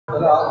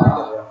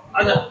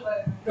आजा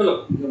चलो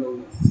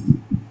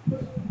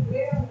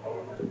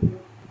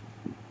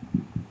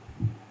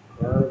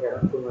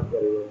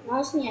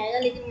माउस नहीं आएगा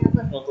लेकिन यहाँ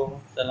पर तो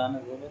चलाने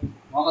दो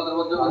मौका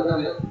दरवाजा बंद कर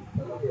दिया।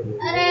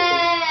 अरे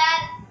यार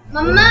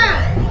मम्मा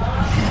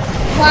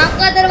वहाँ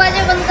का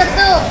दरवाजा बंद कर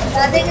दो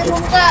दादे के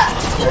रूम का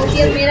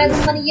ये मेरा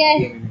रूम बन गया है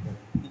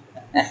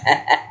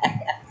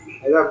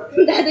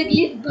दादा के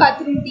लिए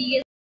बाथरूम दी है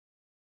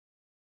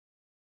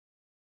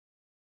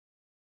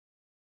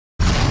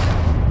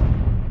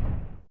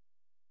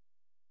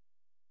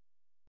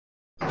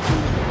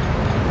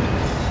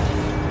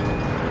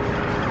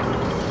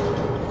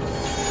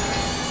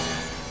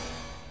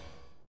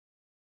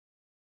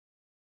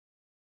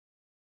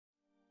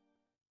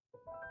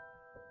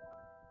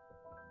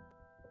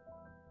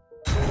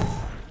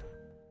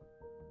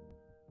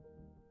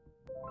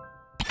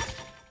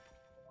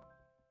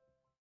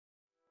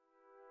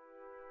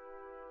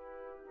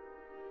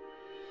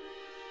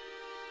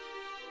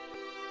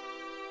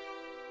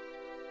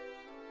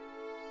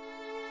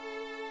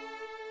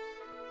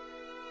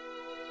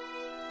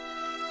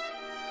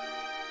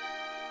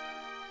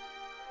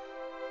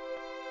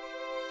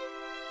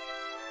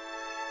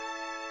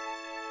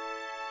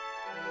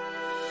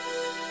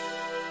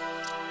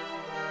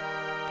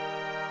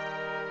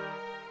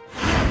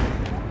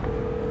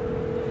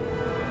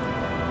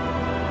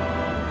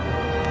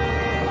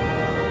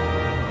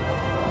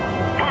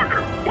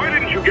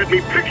Get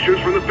me pictures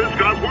from the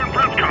Fisk Osborne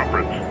press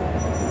conference.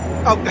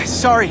 Oh,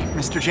 sorry,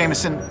 Mr.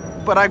 Jameson,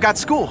 but I've got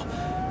school.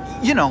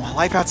 You know,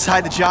 life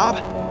outside the job.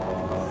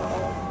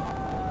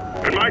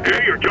 In my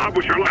day, your job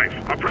was your life.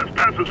 A press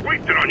pass is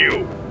wasted on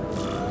you.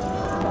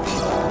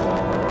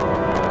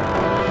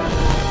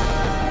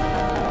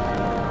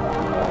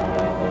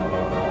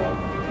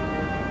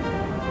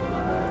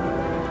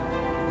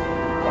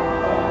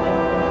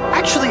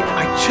 Actually,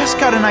 I just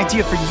got an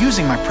idea for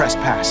using my press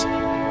pass.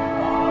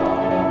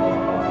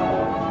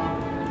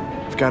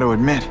 Got to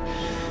admit,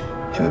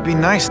 it would be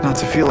nice not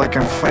to feel like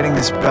I'm fighting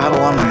this battle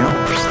on my own.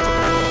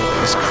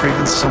 Is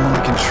Craven someone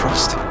I can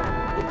trust?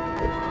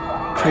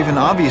 Craven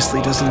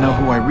obviously doesn't know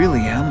who I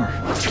really am,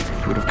 or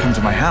he would have come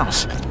to my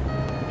house.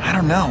 I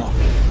don't know.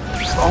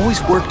 I've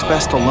always worked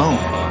best alone.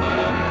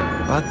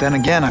 But then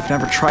again, I've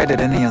never tried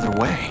it any other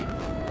way.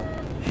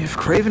 If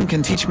Craven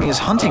can teach me his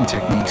hunting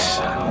techniques,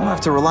 I won't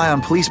have to rely on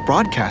police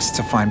broadcasts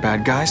to find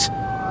bad guys.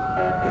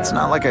 It's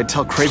not like I'd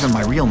tell Craven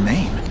my real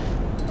name.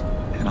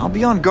 And I'll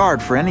be on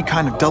guard for any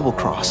kind of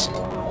double-cross.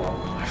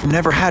 I've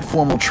never had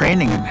formal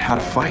training in how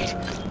to fight.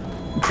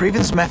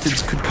 Craven's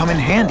methods could come in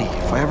handy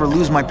if I ever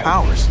lose my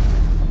powers.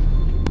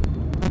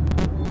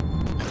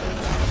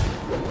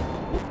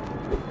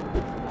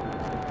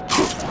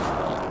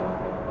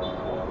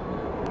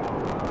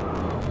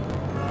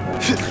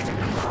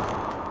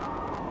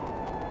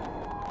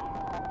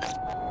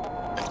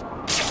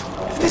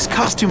 If this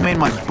costume made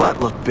my butt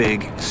look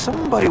big,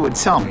 somebody would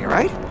tell me,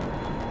 right?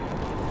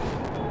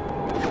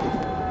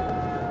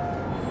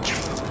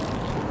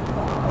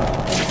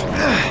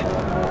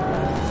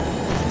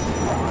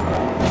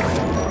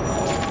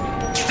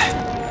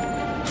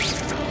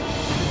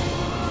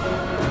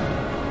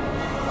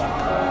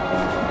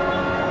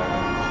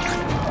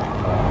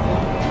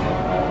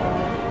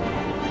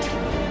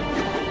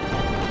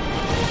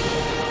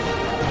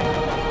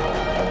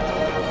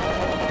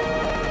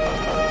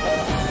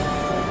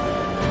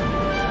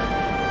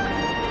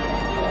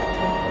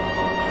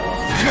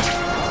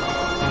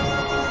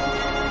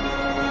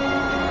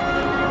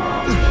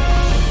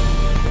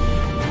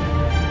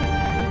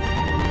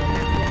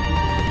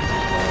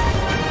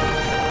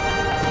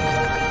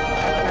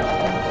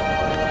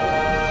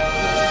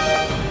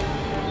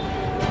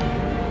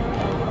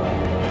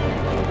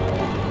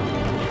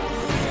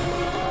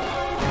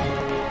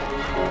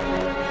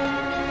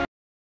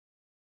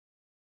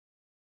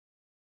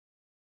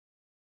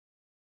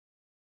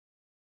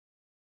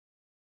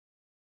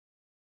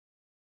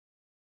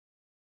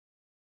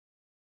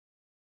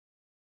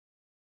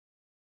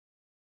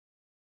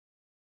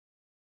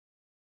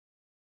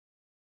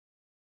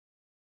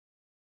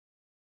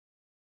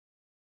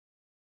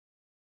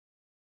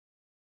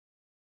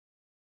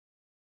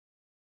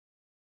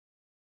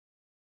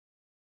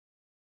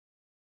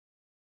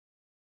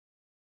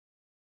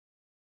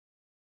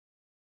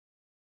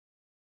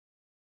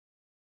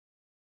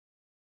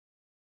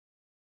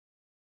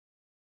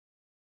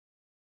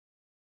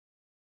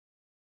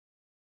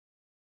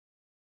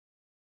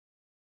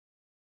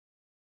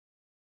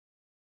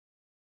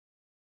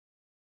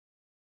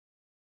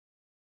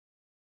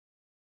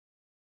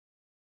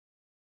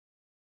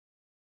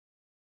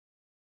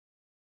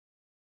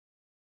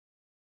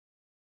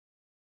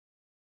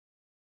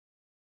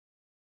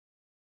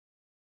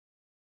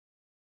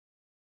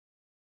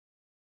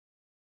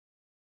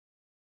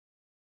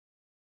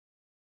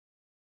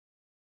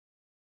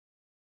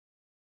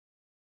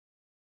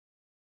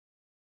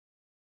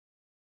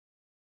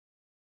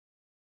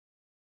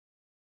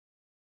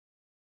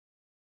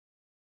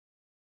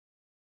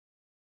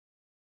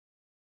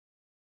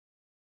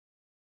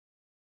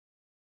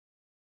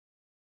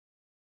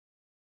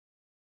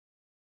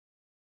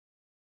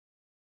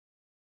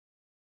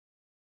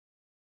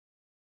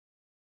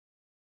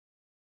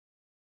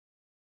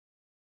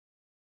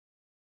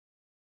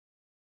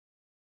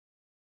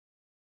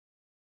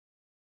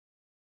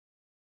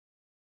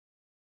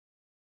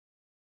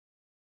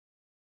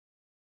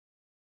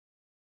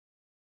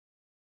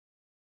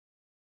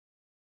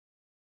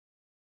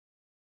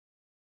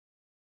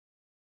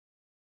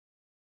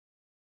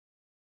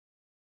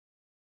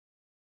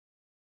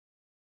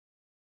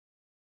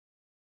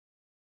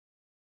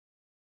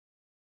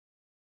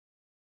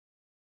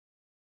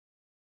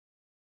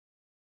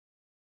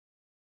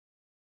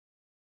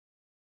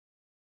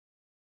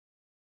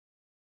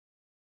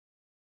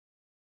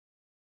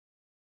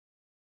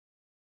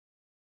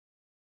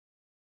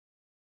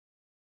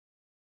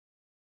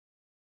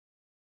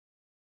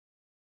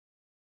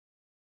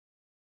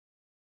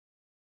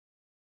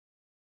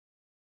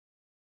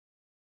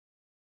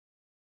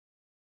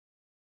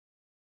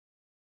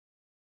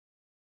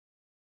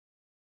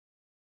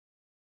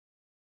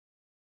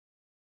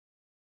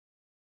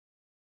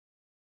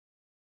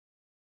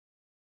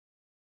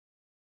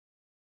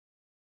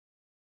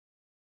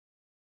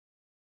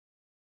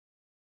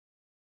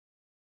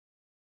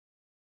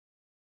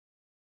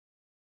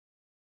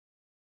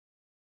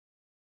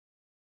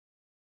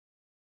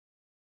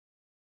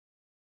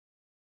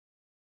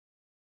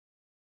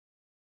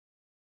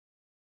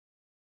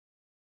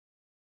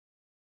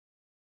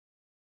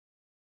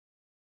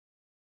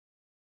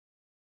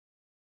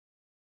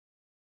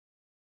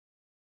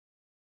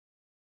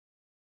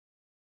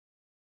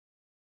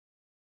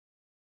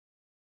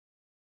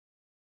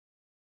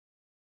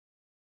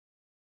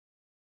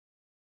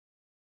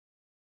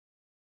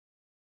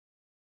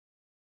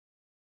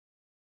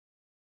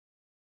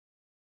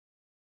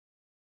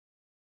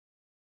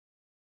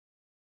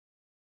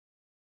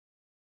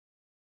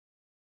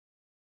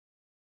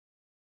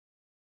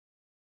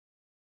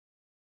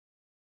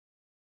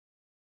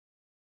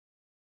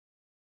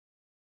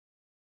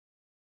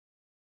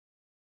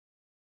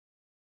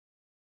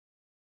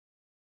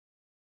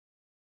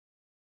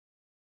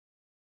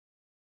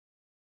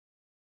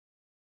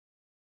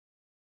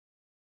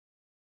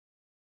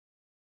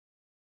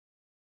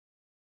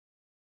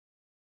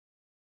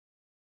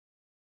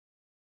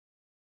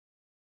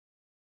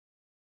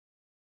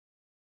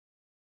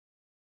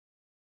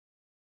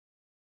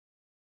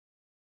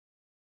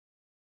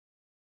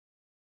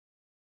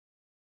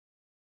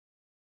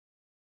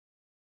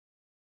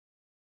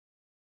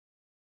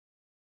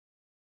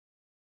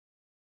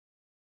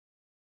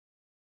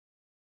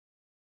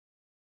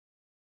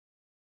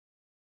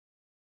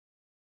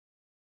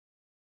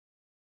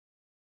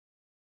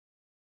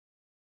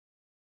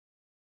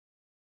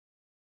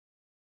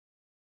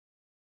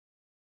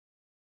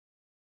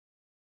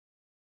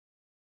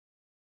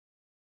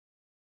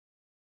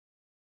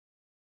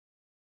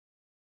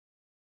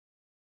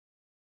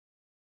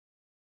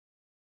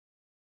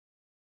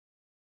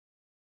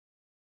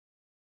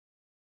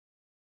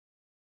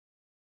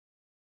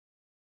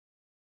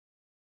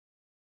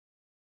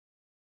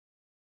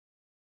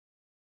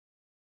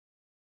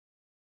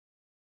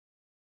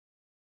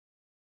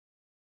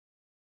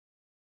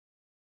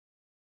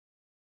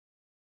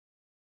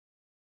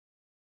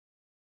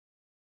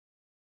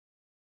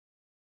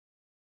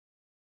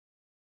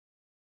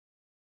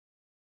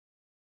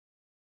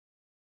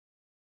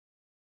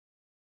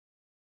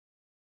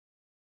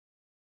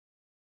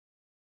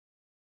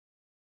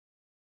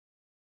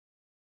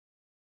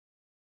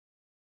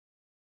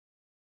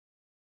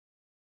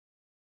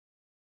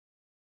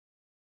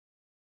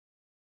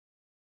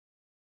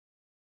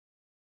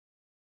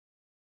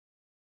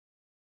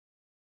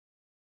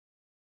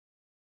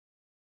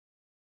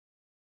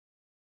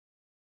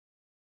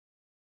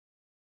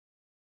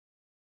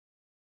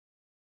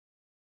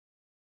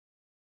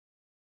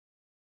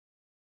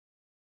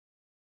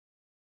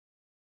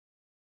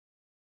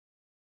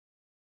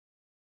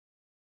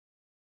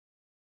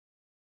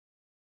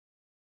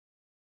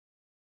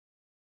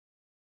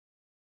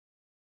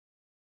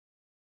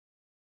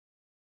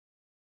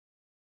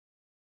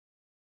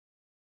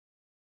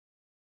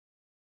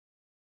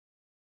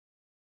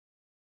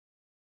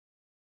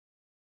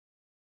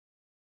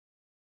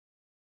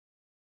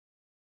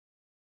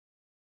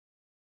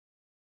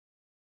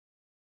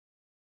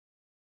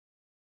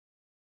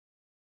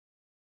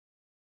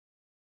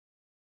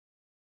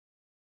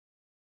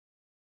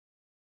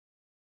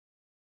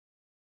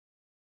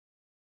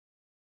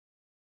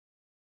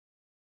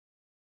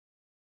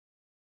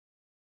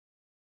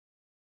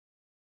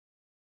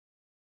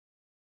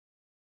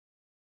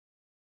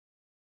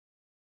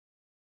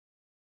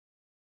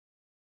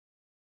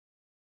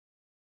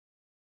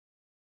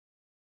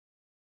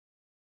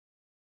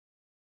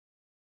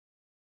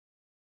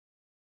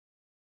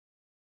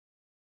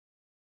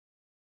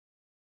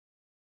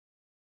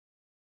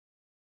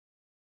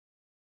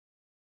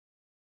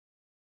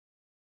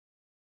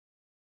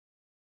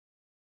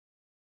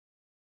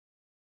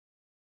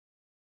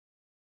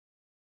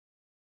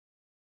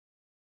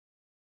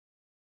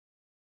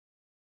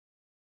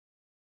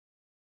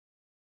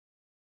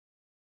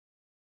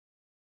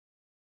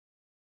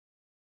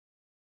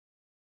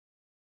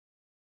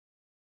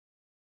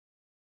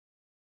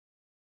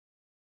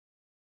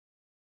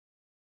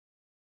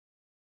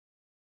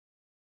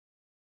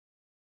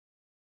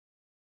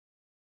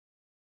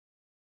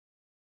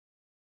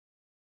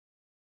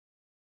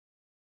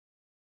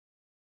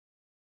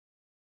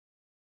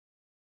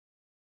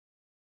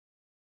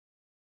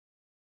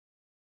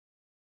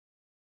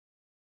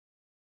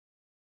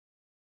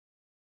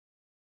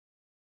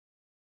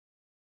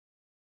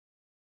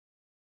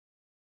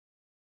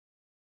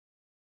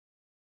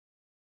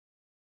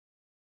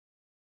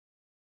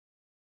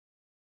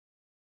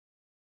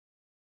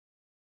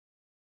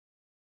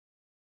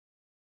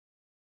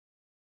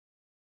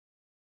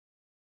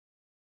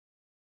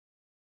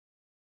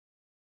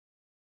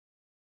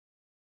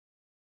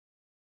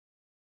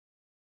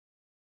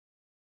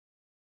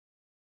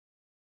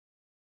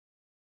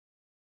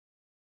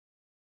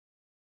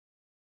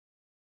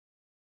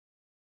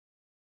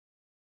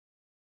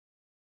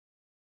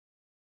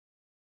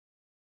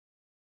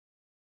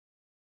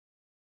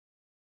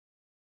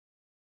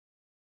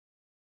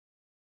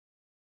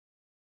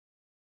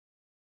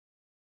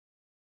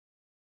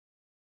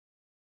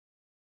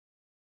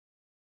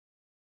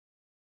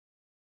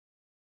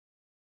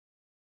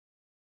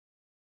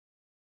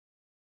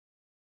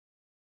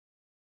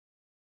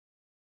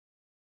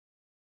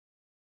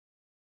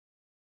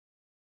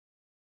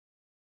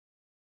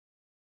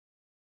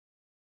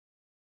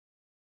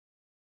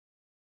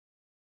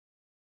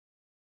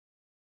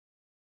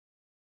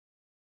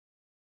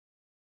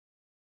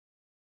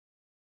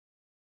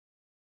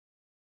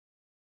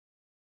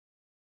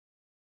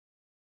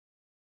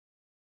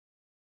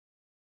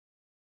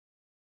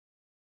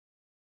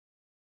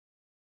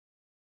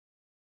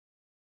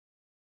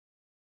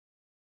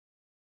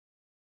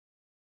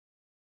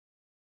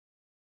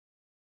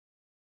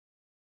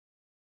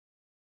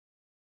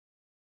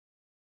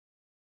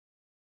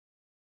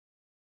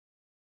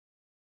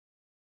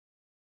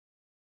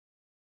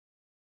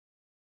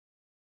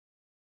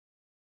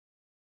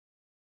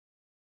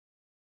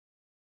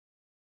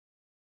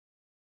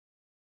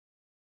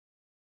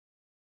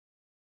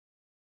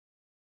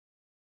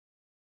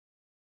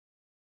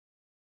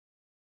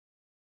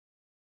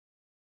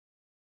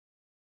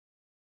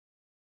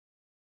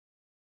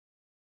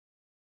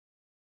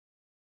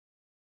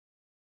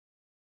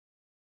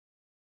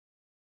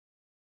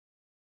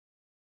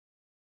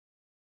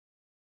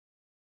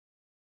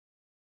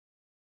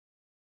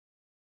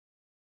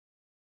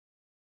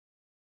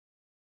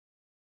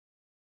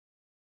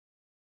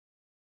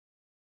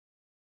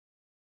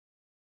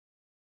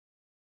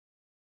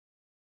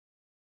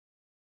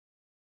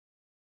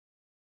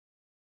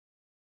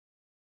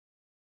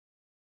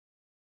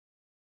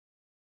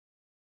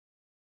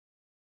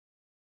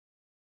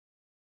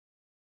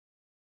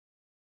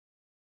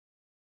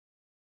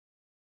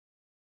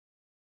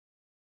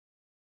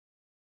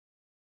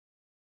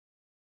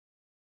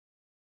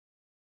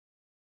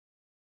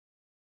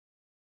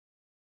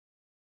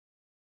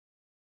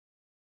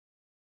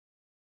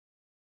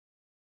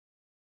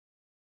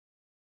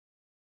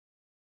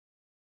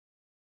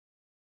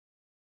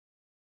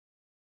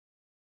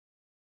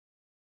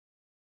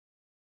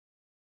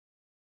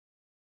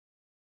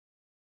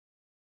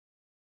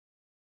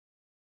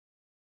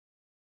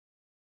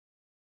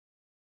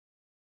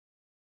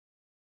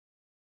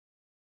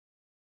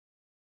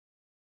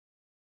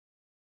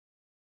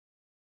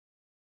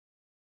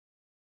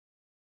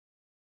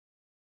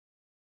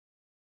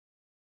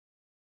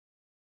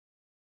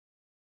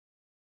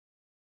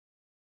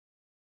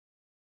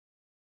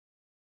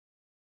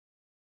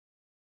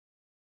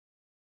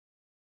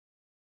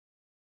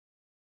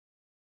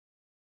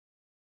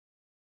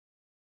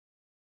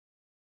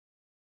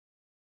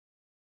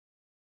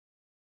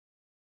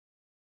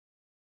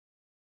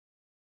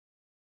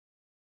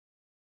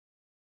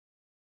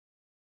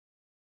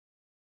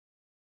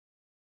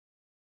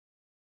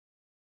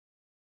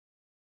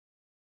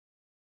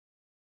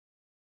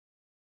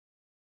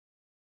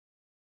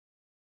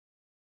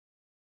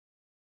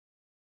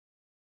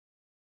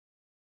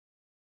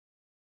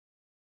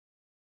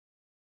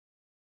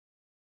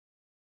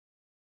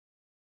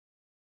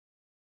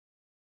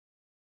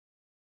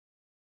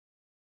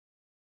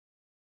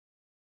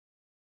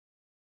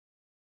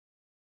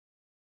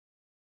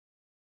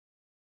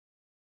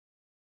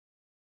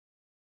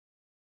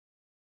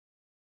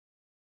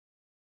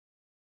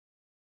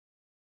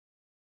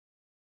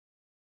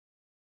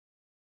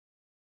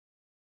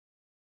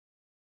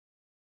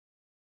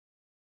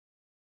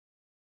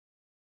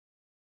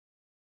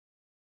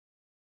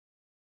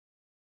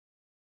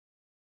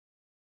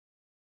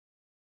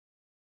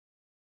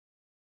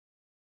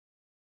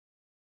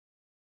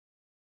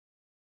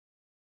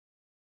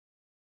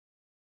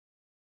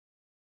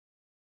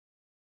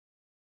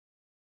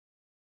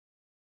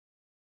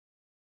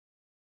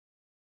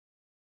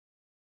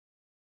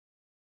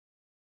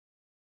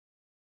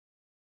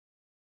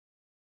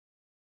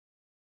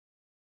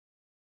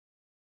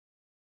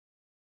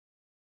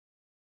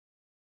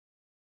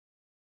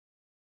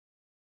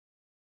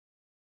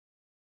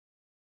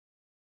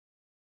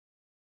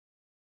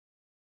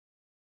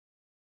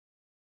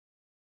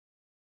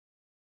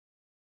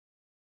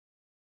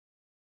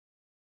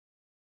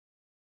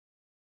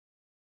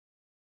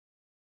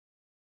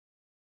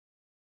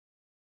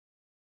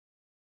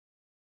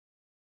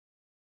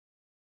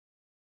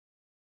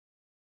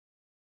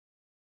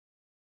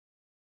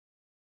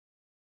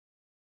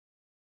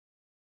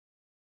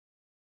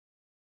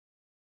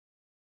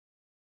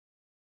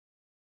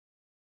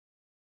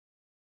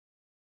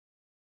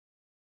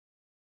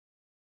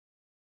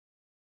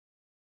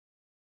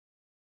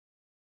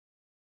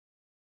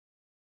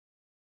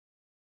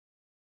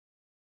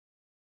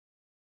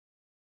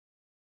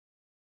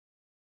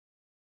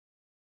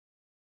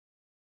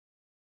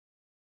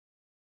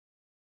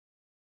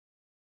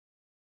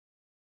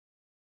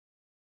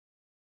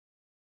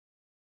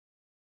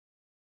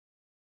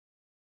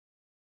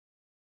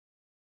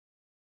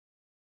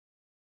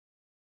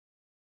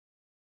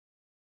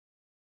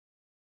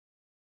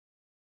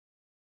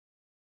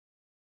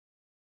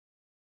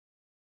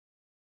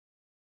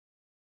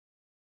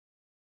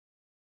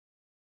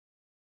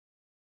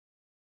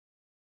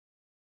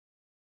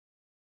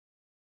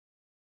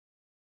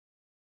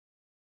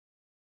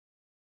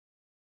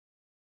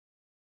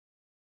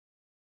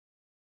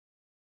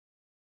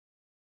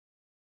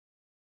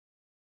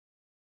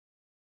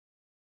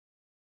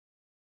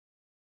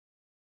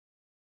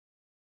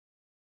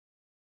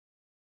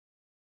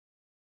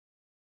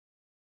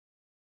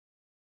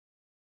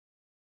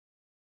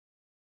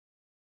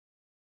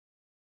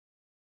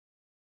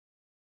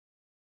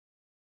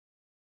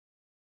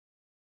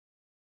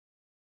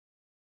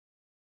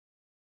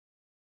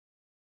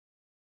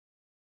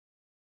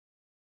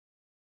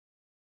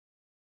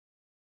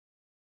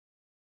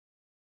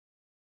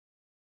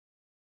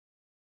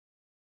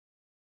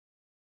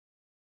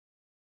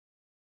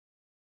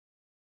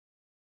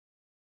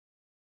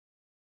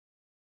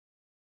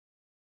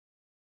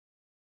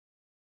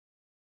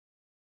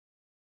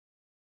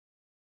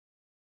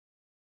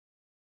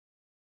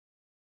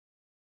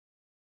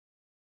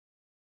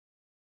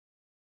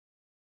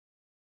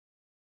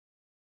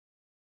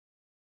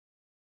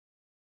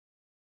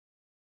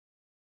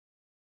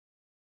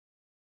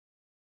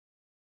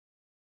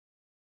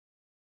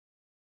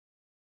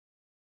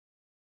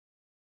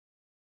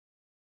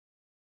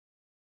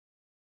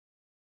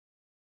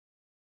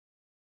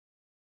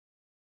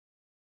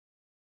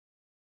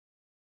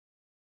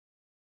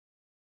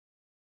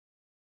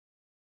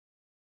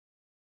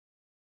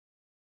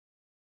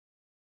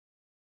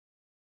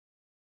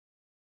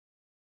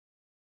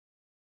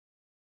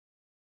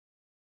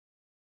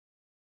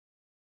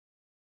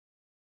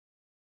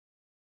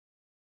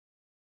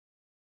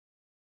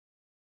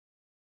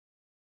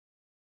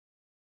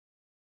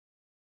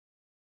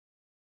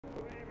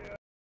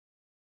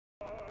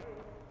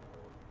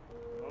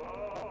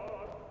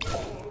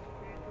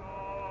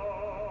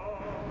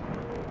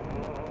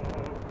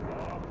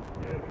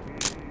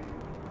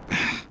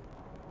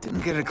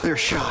 Didn't get a clear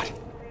shot.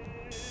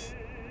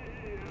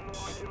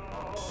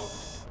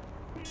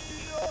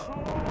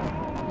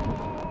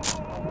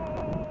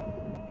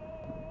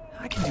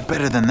 I can do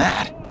better than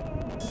that.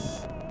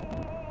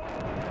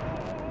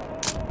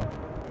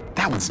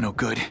 That one's no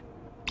good.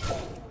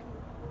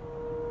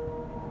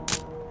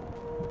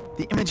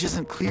 The image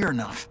isn't clear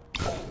enough.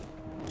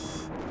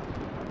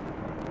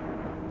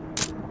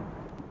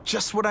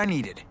 Just what I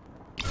needed.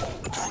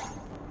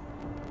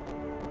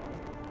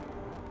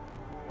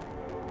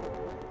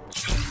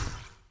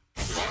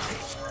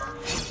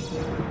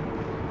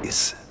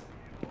 Yes.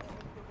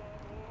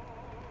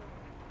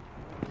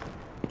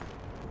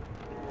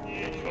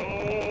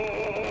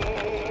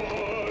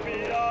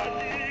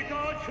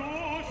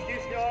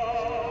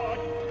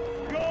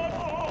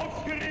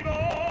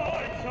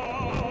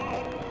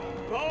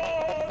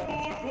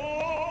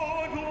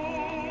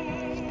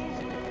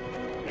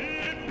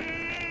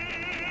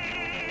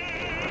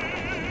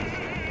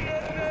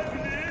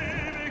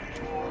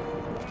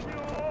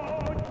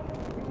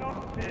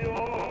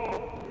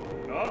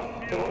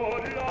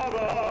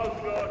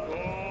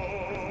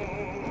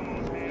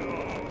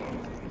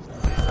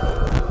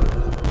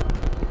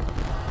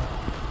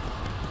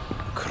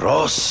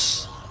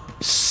 Cross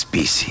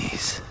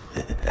species.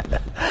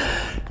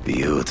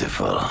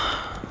 Beautiful.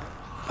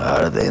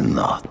 Are they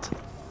not?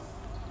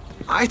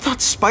 I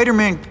thought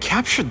Spider-Man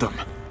captured them.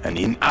 An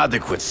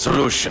inadequate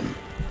solution.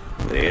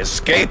 They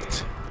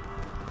escaped.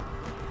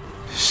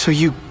 So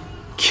you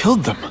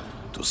killed them?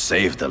 To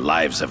save the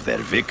lives of their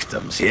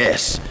victims,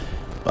 yes.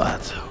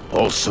 But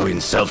also in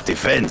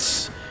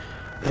self-defense.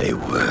 They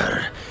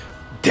were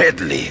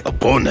deadly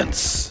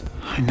opponents.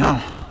 I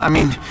know. I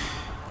mean,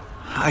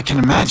 I can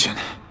imagine.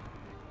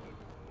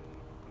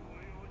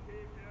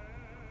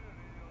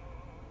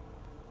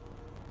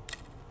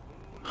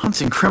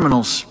 Hunting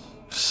criminals,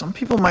 some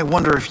people might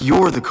wonder if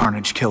you're the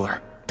Carnage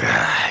Killer.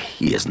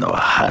 He is no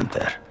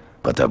hunter,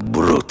 but a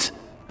brute,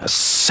 a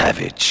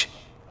savage.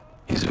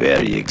 His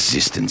very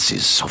existence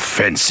is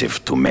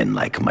offensive to men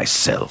like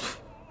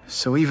myself.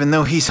 So even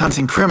though he's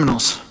hunting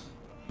criminals,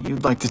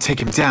 you'd like to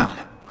take him down?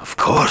 Of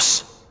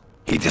course.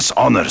 He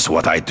dishonors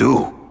what I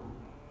do.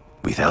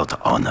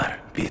 Without honor,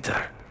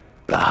 Peter,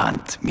 the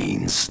hunt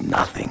means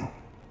nothing.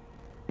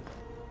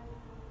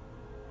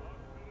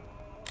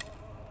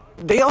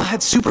 They all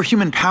had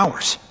superhuman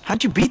powers.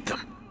 How'd you beat them?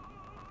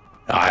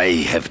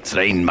 I have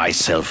trained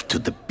myself to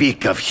the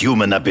peak of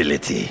human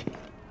ability,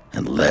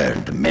 and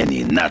learned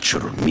many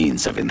natural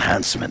means of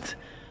enhancement.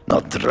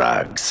 Not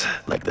drugs,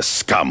 like the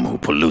scum who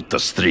pollute the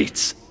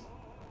streets,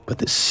 but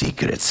the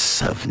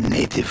secrets of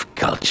native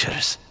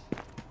cultures.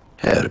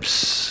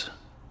 Herbs,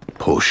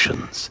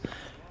 potions,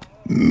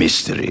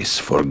 mysteries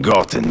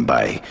forgotten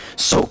by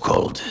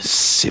so-called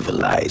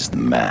civilized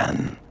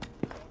man.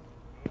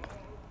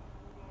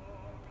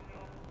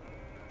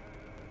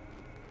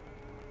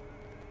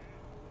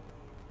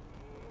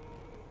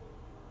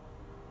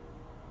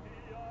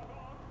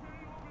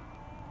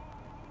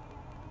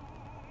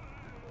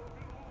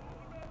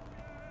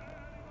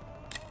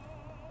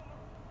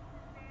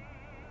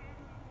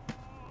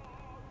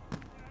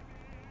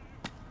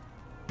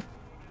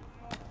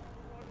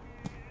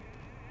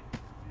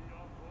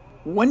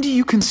 When do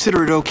you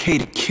consider it okay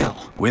to kill?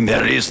 When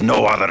there is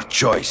no other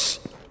choice.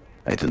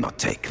 I do not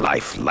take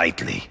life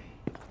lightly.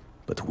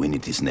 But when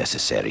it is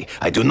necessary,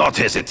 I do not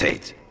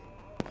hesitate.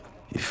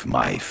 If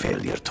my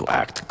failure to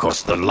act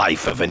cost the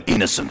life of an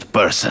innocent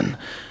person,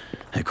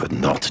 I could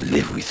not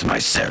live with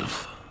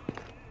myself.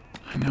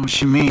 I know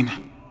what you mean.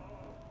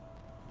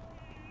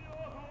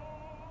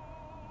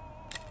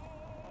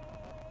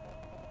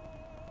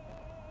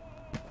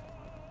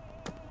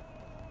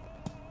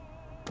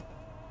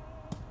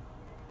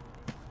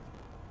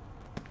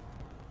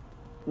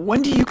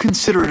 When do you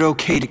consider it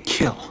okay to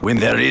kill? When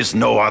there is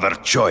no other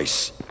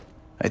choice.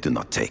 I do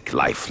not take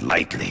life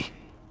lightly.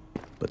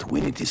 But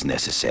when it is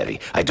necessary,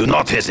 I do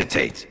not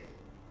hesitate.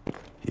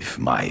 If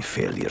my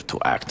failure to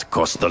act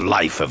cost the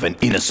life of an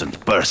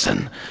innocent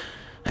person,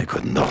 I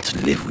could not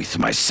live with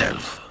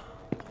myself.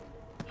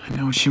 I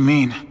know what you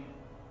mean.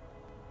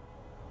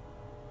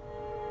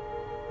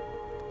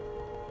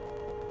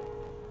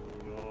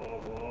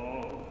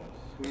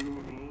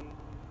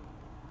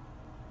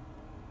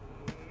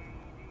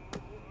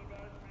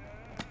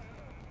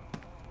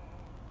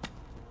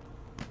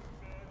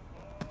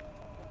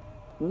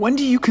 When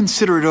do you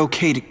consider it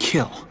okay to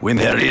kill? When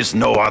there is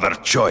no other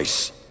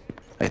choice.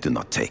 I do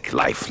not take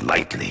life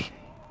lightly.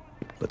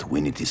 But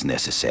when it is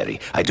necessary,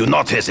 I do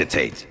not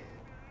hesitate.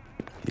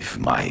 If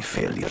my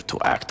failure to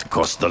act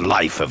cost the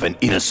life of an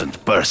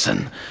innocent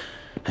person,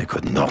 I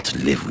could not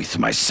live with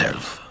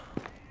myself.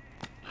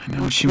 I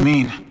know what you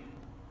mean.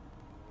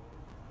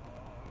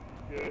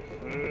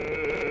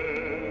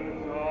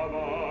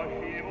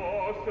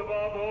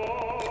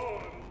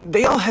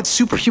 They all had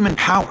superhuman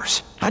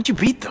powers. How'd you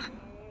beat them?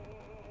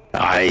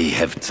 I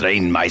have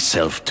trained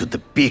myself to the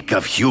peak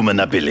of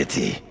human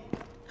ability,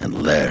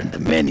 and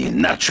learned many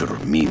natural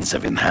means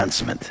of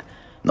enhancement.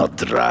 Not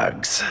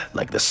drugs,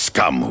 like the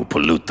scum who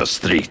pollute the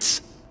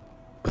streets.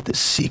 but the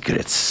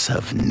secrets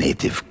of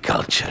native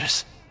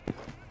cultures.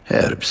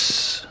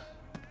 Herbs,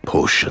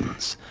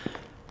 potions,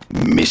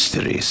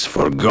 mysteries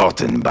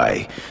forgotten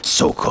by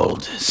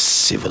so-called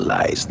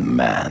civilized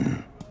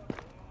man.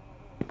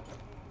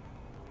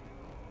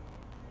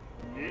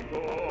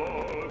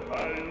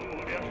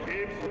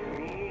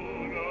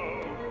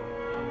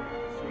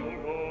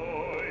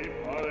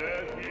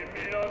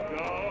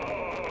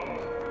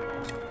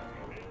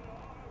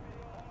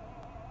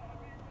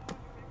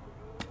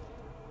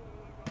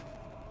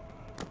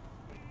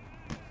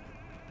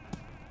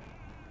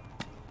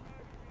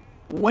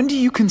 When do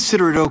you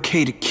consider it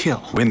okay to kill?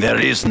 When there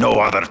is no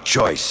other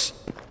choice.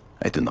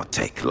 I do not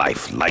take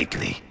life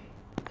lightly.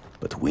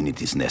 But when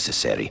it is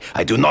necessary,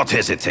 I do not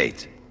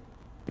hesitate.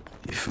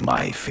 If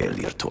my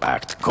failure to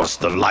act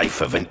cost the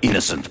life of an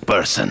innocent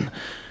person,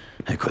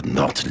 I could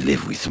not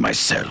live with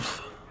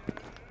myself.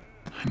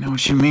 I know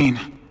what you mean.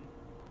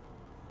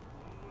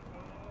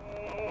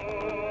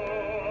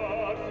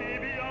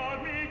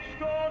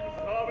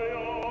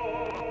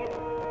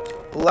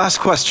 Last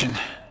question.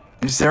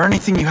 Is there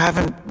anything you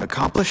haven't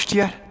accomplished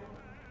yet?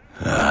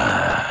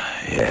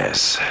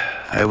 Yes.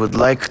 I would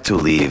like to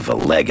leave a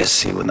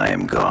legacy when I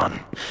am gone.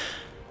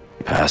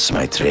 Pass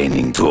my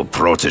training to a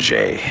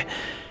protege.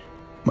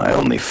 My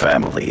only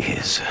family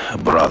is a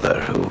brother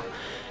who...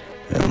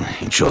 well,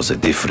 he chose a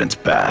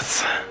different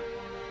path.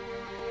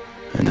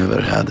 I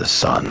never had a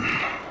son,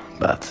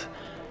 but...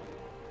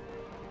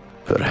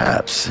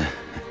 perhaps...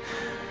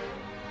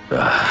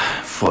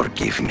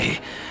 forgive me.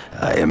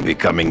 I am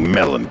becoming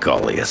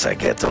melancholy as I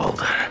get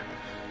older.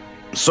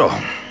 So,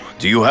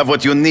 do you have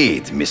what you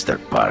need, Mr.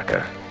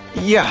 Parker?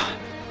 Yeah,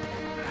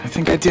 I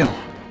think I do.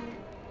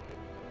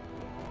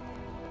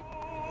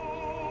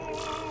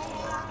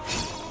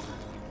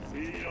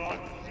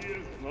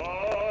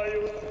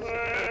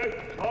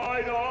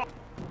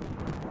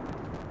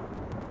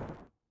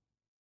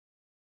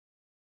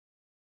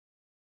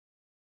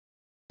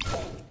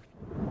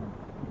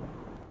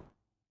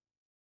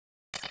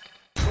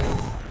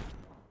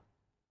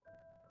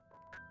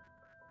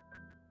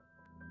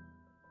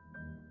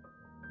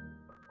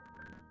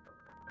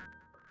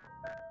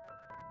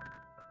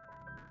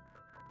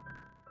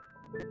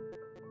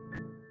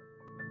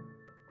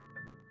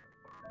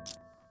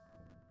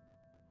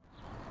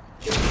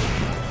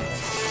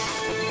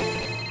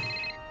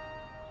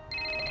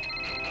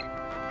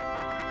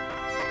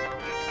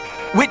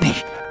 Whitney!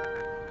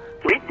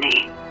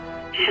 Whitney?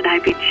 Should I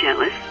be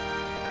jealous?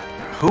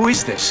 Who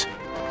is this?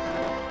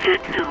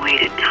 That's no way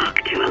to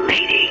talk to a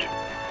lady.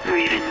 Or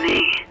even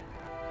me.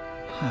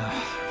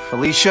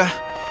 Felicia?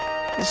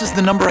 This is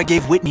the number I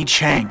gave Whitney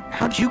Chang.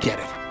 How'd you get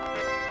it?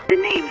 The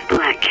name's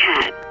Black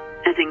Cat,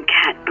 as in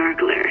cat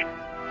burglar.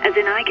 As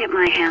in I get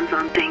my hands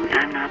on things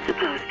I'm not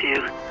supposed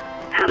to.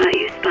 How about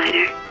you,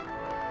 Spider?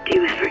 Do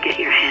you ever get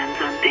your hands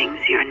on things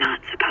you're not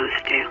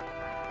supposed to?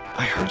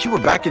 I heard you were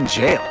back in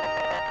jail.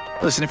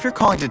 Listen, if you're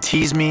calling to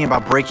tease me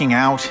about breaking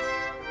out...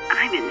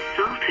 I'm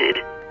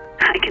insulted.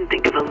 I can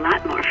think of a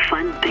lot more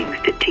fun things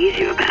to tease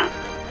you about.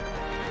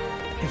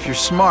 If you're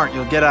smart,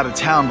 you'll get out of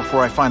town before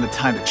I find the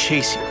time to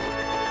chase you.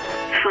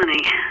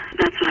 Funny,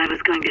 that's what I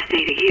was going to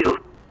say to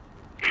you.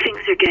 Things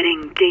are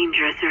getting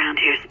dangerous around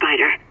here,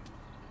 Spider.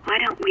 Why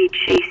don't we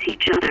chase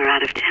each other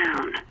out of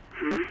town,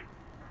 hmm?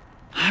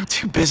 I'm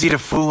too busy to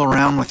fool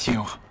around with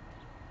you.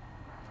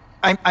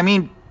 I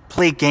mean,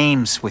 play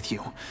games with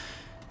you.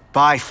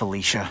 Bye,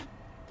 Felicia.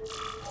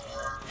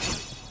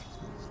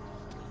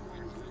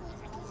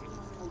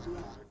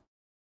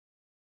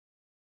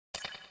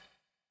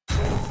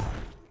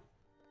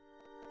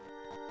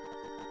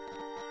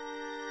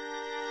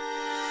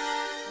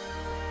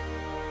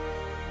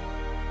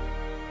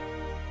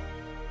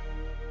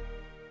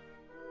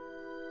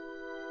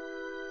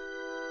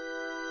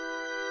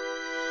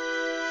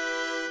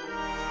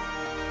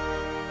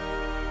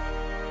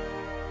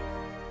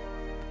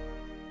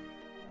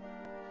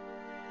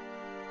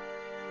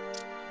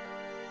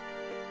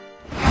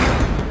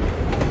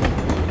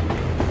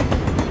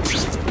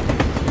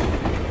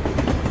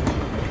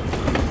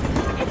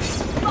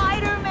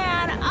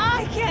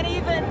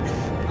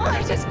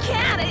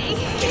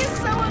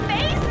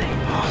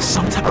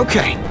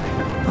 Okay,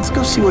 let's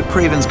go see what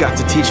Craven's got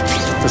to teach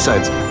me,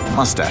 besides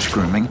mustache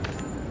grooming.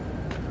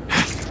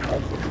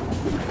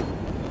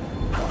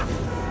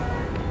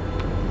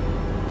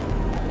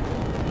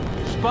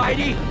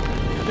 Spidey,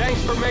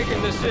 thanks for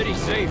making the city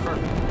safer.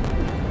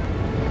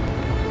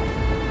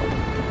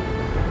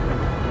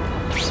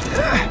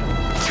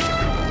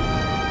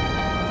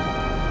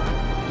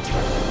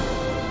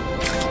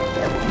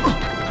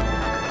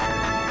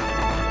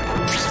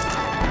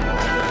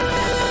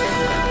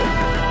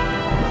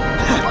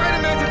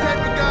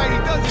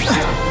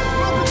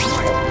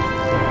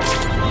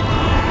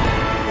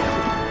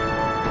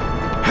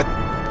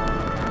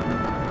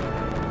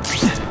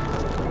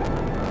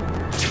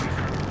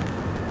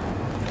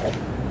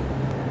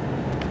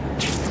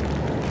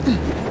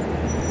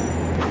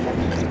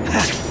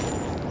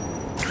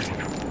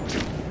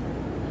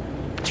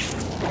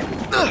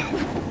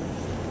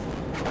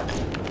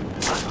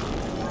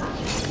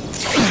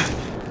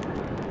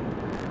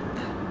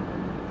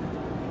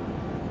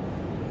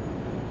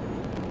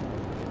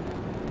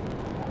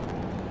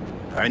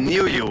 I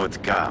knew you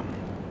would come.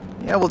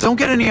 Yeah, well, don't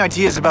get any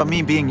ideas about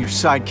me being your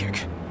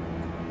sidekick.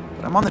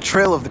 But I'm on the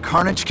trail of the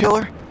Carnage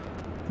Killer,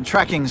 and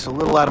tracking's a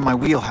little out of my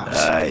wheelhouse.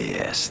 Ah,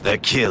 yes, the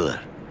killer.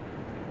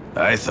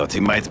 I thought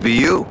he might be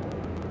you.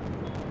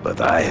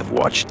 But I have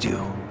watched you,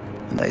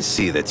 and I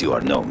see that you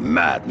are no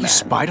madman. You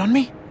spied on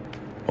me?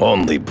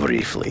 Only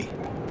briefly.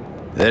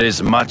 There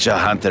is much a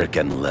hunter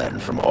can learn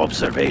from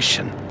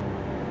observation.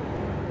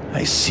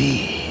 I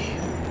see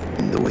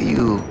in the way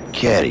you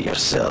carry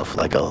yourself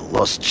like a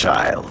lost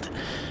child.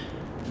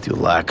 You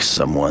lack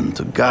someone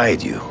to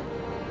guide you,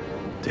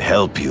 to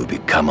help you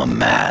become a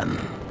man.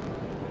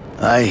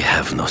 I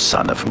have no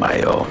son of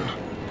my own.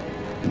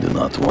 I do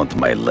not want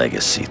my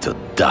legacy to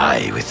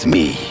die with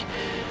me.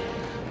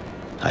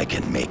 I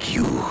can make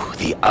you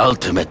the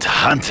ultimate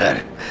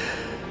hunter.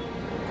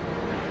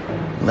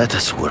 Let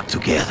us work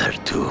together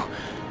to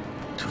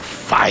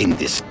find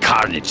this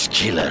Carnage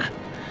Killer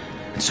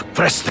and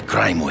suppress the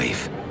crime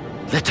wave.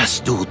 Let us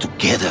do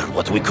together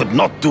what we could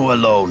not do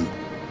alone.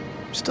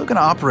 I'm still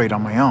gonna operate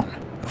on my own.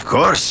 Of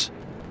course,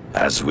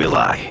 as will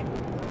I.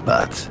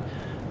 But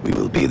we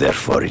will be there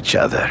for each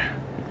other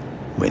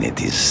when it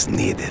is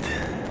needed.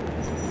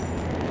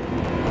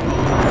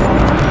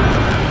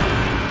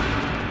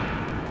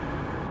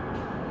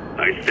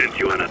 I sent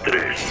you an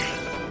address.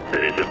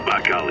 There is a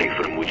back alley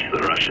from which the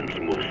Russians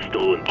move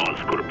stolen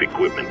Oscorp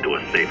equipment to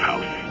a safe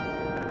house.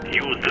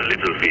 Use the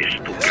little fish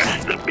to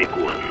catch the big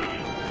ones.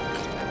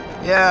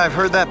 Yeah, I've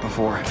heard that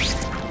before. It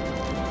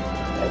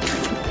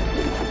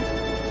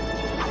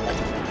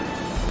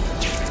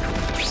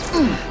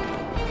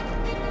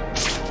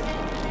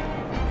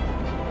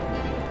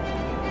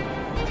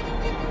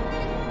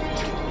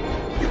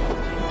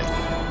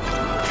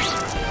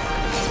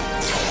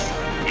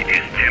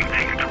is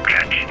tempting to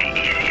catch the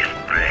easiest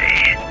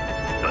prey,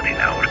 but in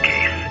our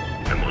case,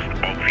 the most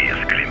obvious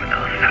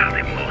criminals are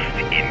the most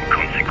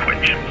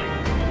inconsequential.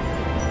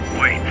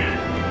 Wait.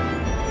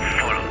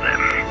 Follow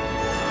them.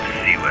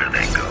 See where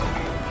they go.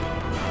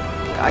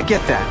 I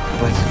get that,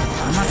 but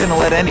I'm not gonna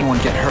let anyone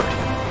get hurt.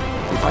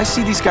 If I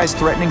see these guys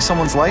threatening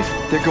someone's life,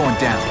 they're going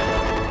down.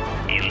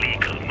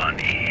 Illegal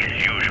money is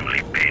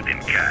usually paid in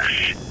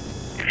cash.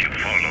 If you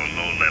follow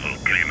low-level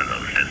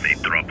criminals as they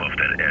drop off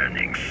their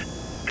earnings,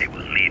 they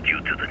will lead you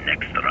to the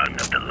next rung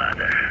of the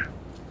ladder.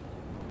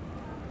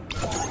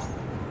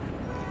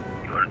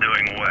 You are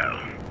doing well.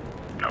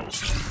 Now,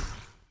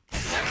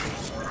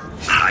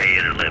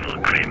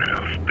 higher-level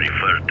criminals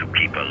prefer to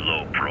keep a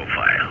low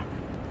profile.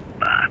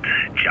 But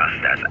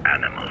just as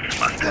animals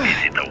must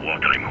visit a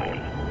watering hole,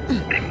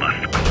 they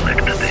must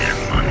collect their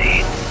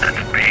money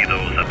and pay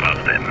those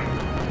above them.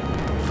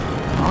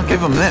 I'll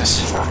give them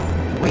this.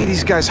 The way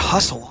these guys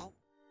hustle.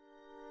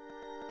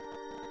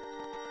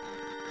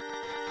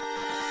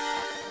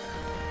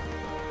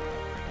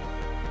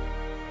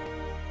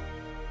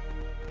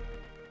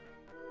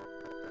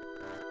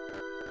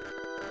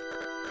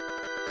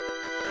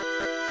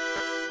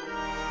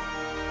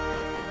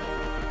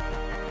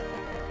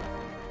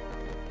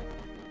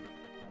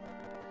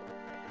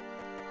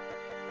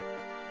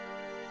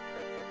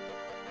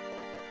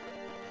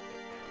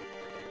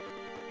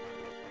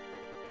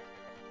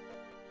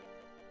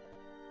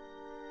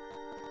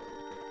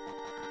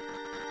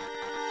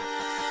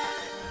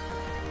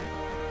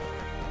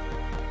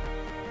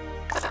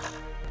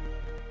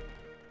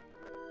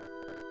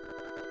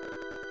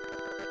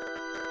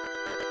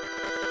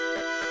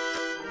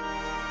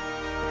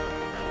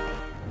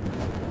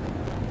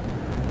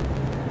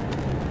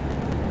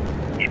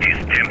 It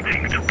is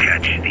tempting to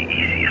catch the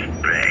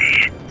easiest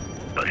prey,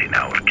 but in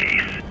our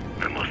case,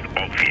 the most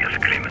obvious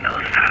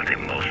criminals are the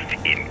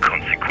most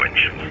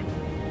inconsequential.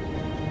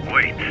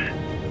 Wait.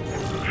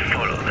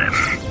 Follow them.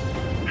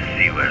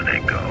 See where they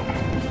go.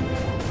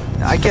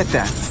 I get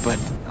that, but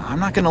I'm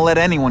not gonna let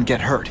anyone get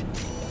hurt.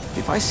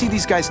 If I see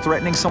these guys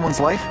threatening someone's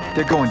life,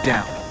 they're going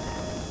down.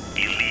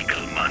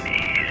 Illegal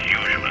money is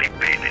usually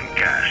paid in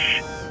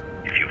cash.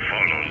 If you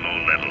follow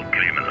low-level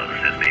criminals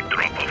as they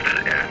drop off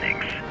their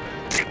earnings,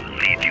 they will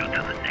lead you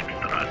to the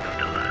next rung of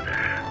the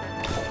ladder.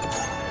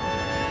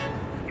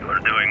 You are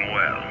doing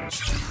well.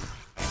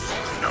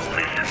 Now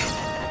listen.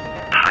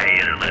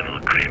 Higher-level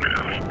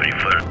criminals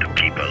prefer to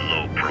keep a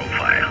low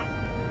profile.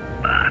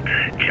 But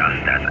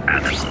just as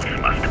animals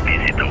must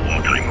visit a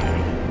watering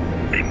hole,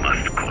 they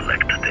must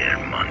collect their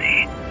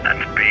money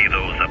and pay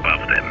those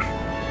above them.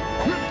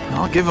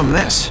 I'll give them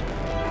this.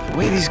 The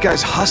way these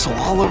guys hustle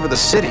all over the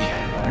city,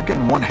 they're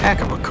getting one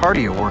heck of a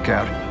cardio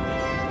workout.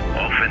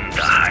 Often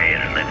the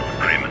higher-level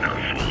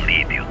criminals will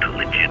lead you to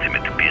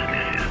legitimate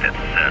businesses that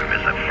serve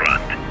as a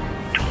front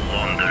to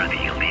launder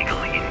the illegal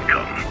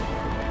income.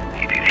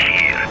 It is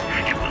here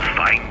you will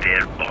find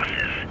their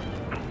bosses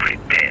who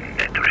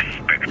pretend at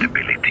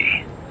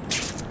respectability.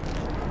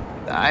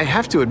 I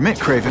have to admit,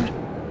 Craven,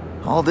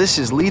 all this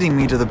is leading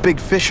me to the big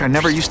fish I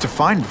never used to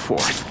find before.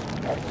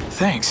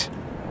 Thanks.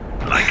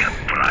 Like a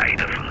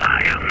pride of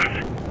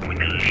lions, when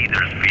the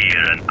leaders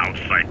fear an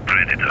outside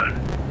predator,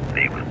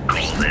 they will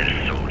call their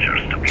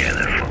soldiers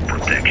together for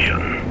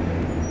protection.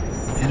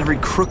 And every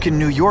crook in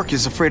New York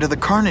is afraid of the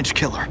Carnage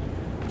Killer.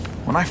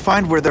 When I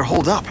find where they're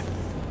holed up,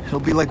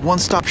 it'll be like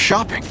one-stop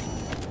shopping.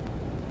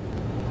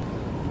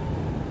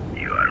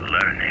 You are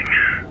learning,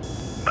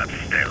 but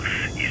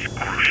stealth is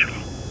crucial.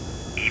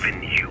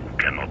 Even you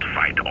cannot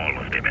fight all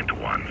of them at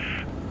once.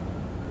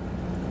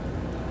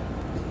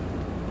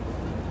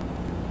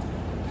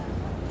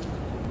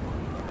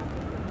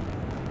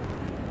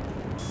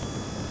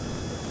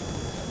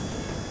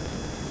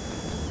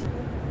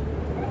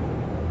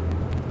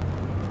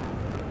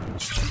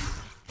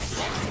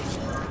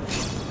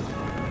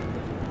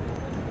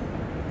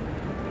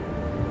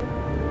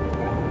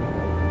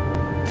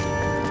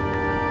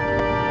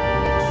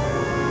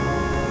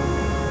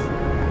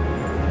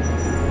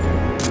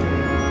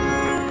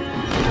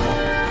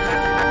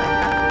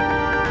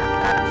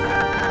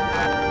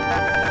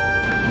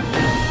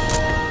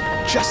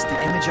 Just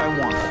the image I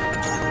want.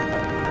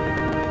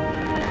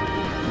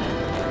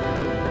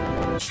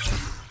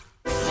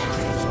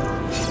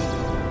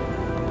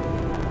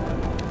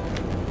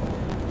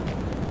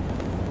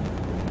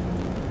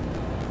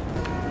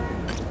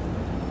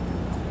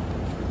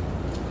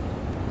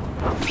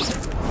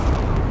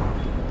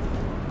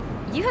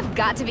 You have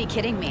got to be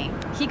kidding me.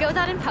 He goes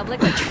out in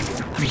public like...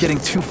 I'm getting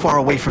too far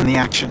away from the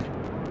action.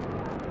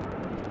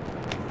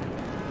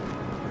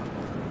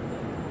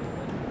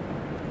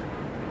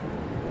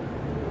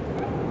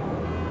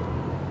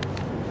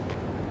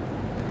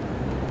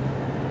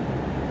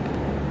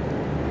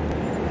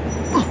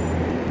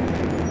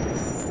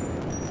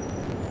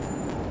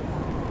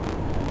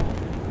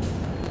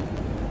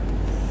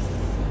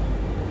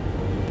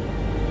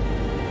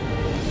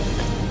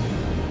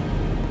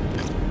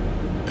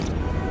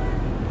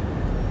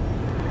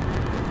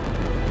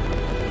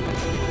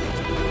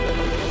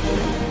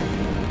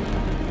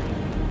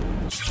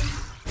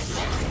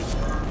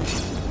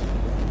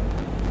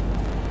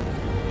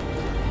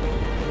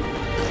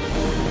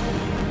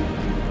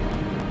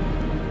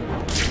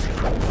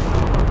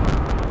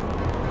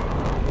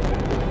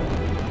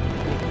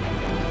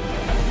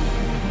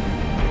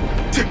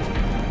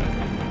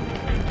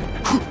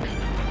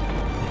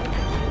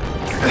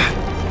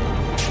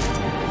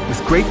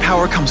 With great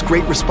power comes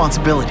great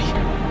responsibility.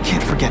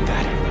 Can't forget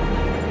that.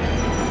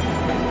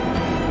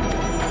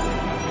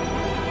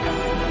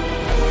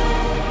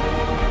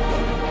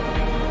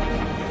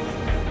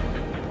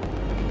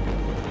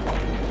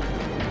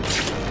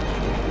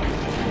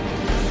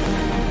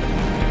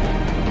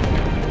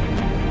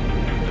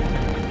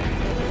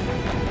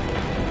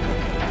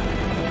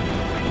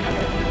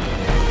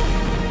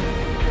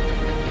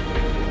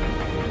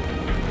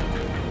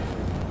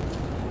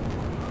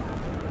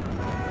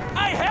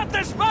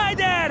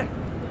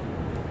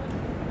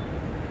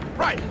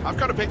 Right, I've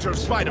got a picture of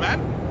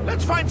Spider-Man.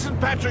 Let's find St.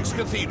 Patrick's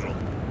Cathedral.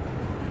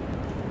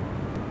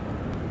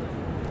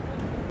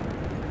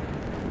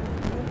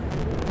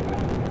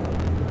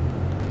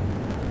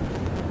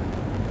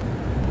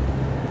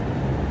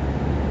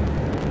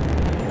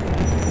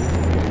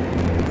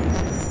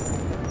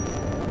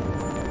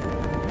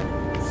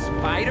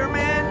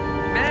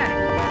 Spider-Man?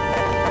 Man.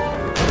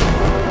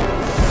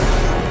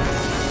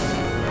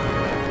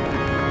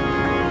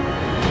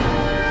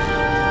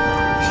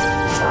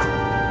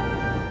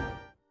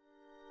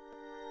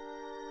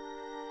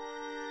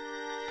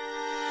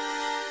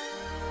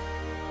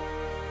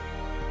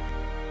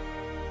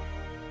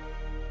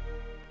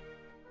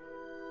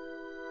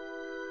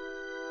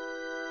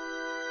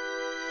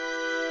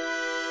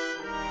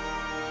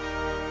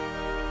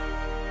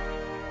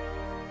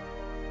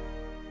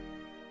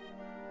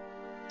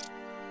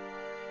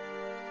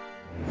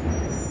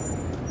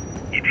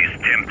 It is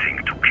tempting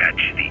to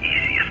catch the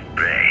easiest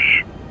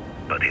prey,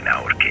 but in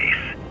our case,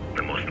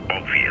 the most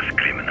obvious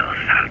criminals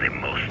are the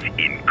most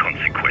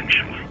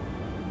inconsequential.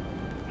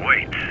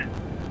 Wait.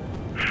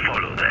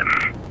 Follow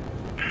them.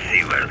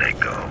 See where they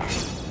go.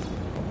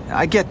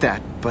 I get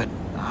that, but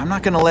I'm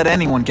not gonna let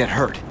anyone get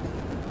hurt.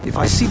 If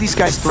I see these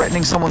guys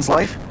threatening someone's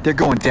life, they're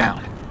going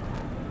down.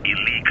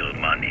 Illegal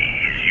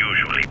money is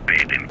usually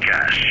paid in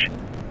cash.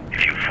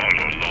 If you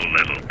follow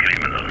low-level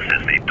criminals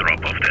as they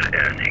drop off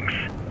their earnings,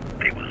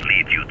 they will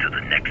lead you to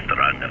the next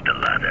rung of the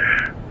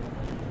ladder.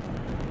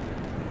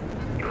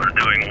 You are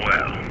doing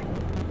well.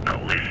 Now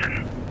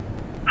listen.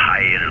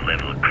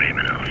 Higher-level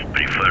criminals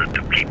prefer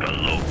to keep a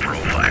low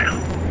profile.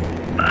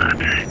 But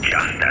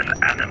just as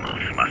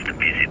animals must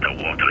visit a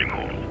watering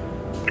hole,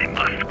 they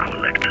must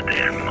collect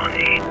their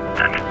money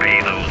and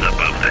pay those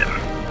above them.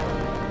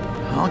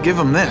 I'll give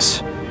them this.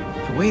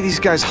 The way these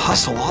guys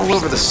hustle all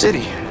over the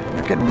city,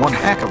 they're getting one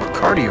heck of a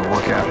cardio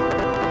workout.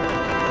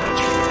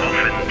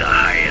 Often the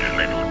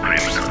higher-level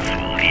criminals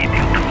will lead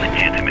you to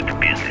legitimate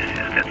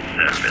businesses that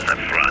serve as a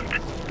front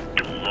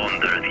to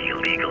launder the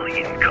illegal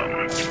income.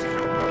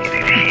 It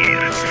is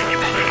here you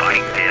will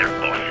find their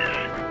bosses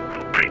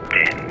who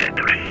pretend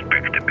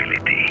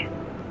respectability.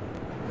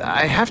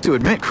 I have to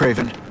admit,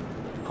 Craven,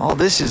 all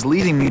this is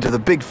leading me to the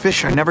big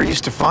fish I never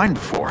used to find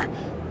before.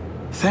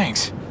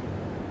 Thanks.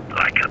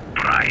 Like a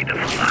pride of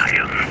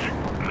lions,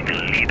 when the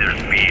leaders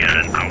fear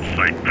an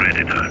outside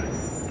predator,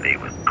 they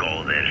will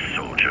call their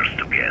soldiers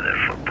together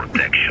for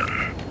protection.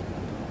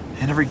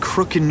 And every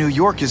crook in New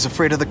York is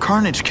afraid of the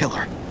Carnage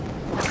Killer.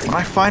 When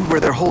I find where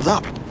they're holed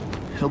up,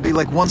 it'll be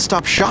like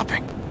one-stop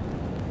shopping.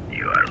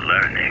 You are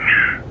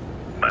learning,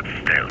 but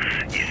stealth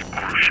is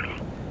crucial.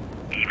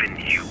 Even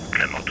you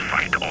cannot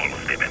fight all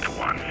of them at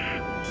once.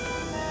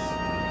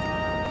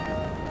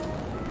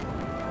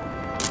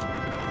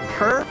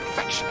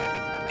 Perfection.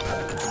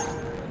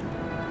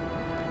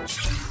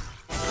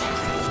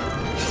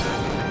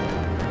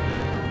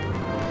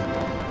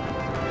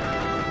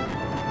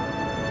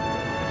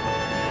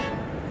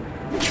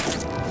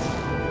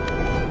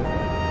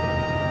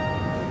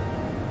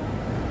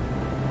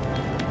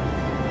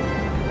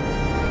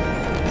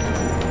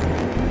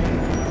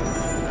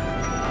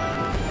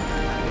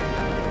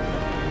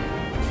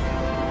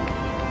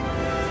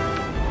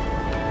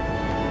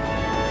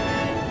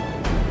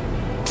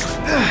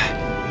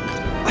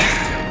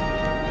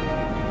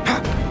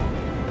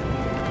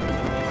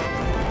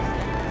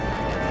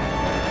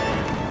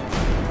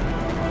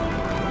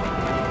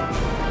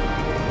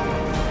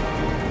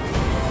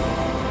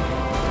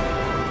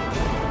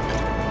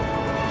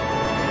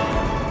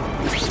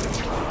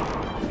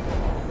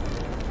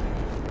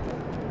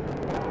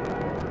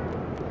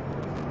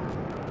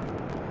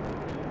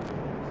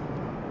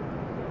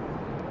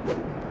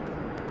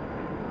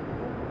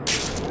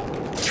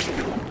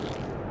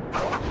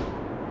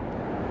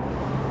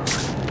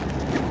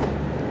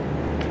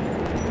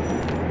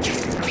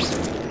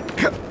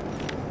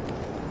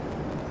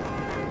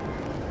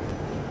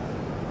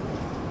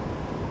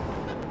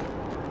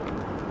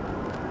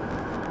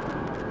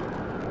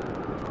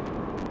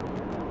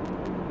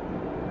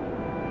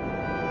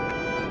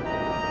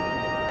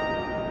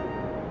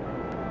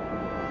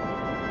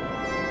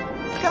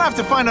 Gonna have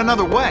to find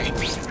another way.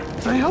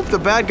 I hope the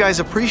bad guys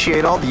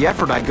appreciate all the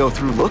effort I go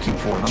through looking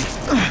for them.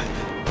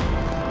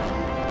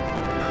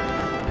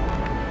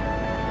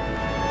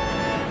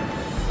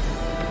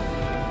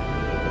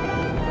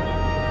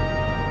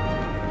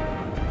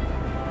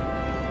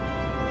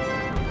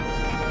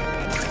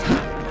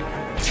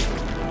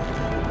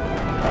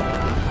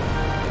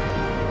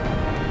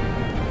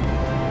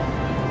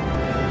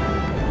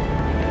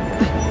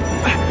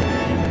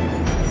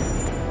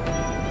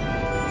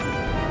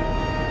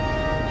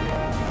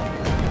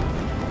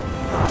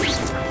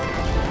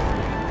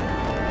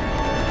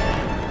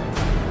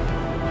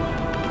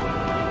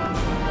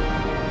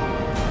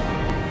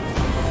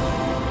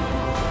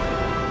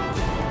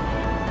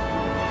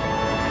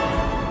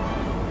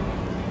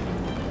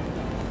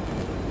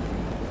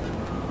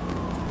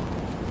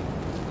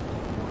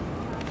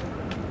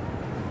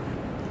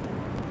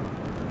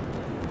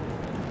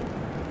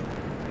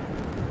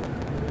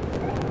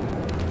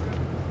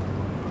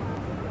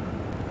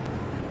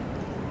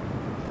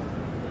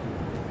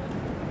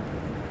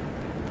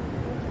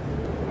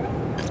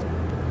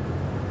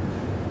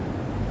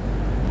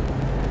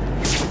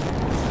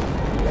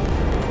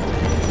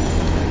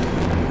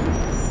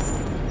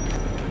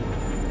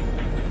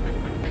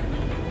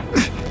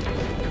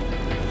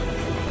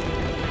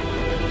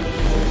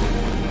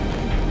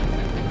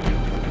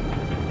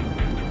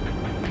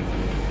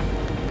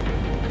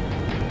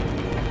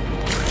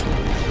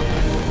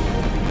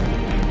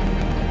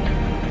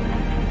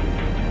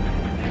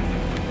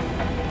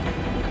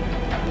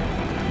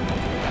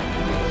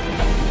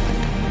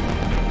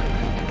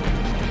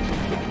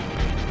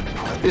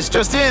 This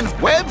just in,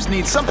 webs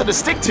need something to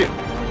stick to.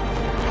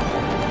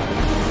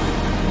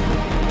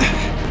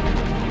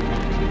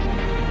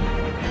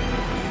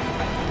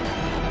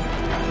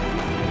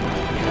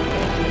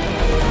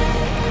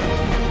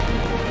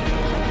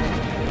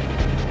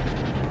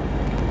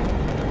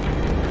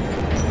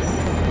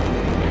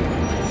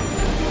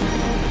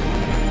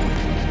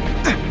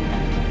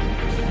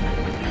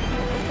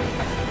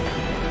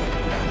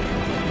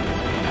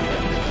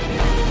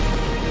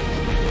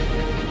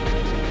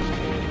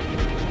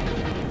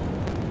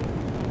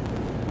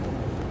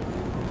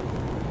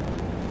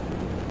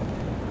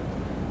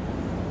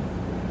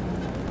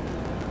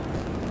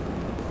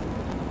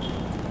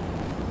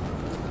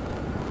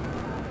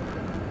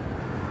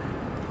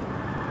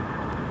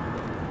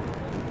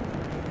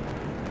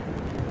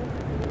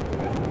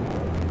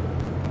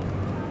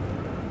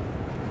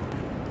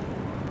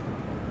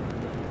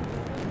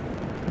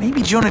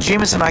 Maybe Jonah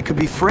Jameson and I could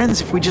be friends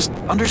if we just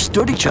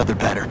understood each other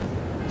better.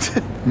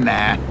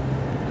 Nah.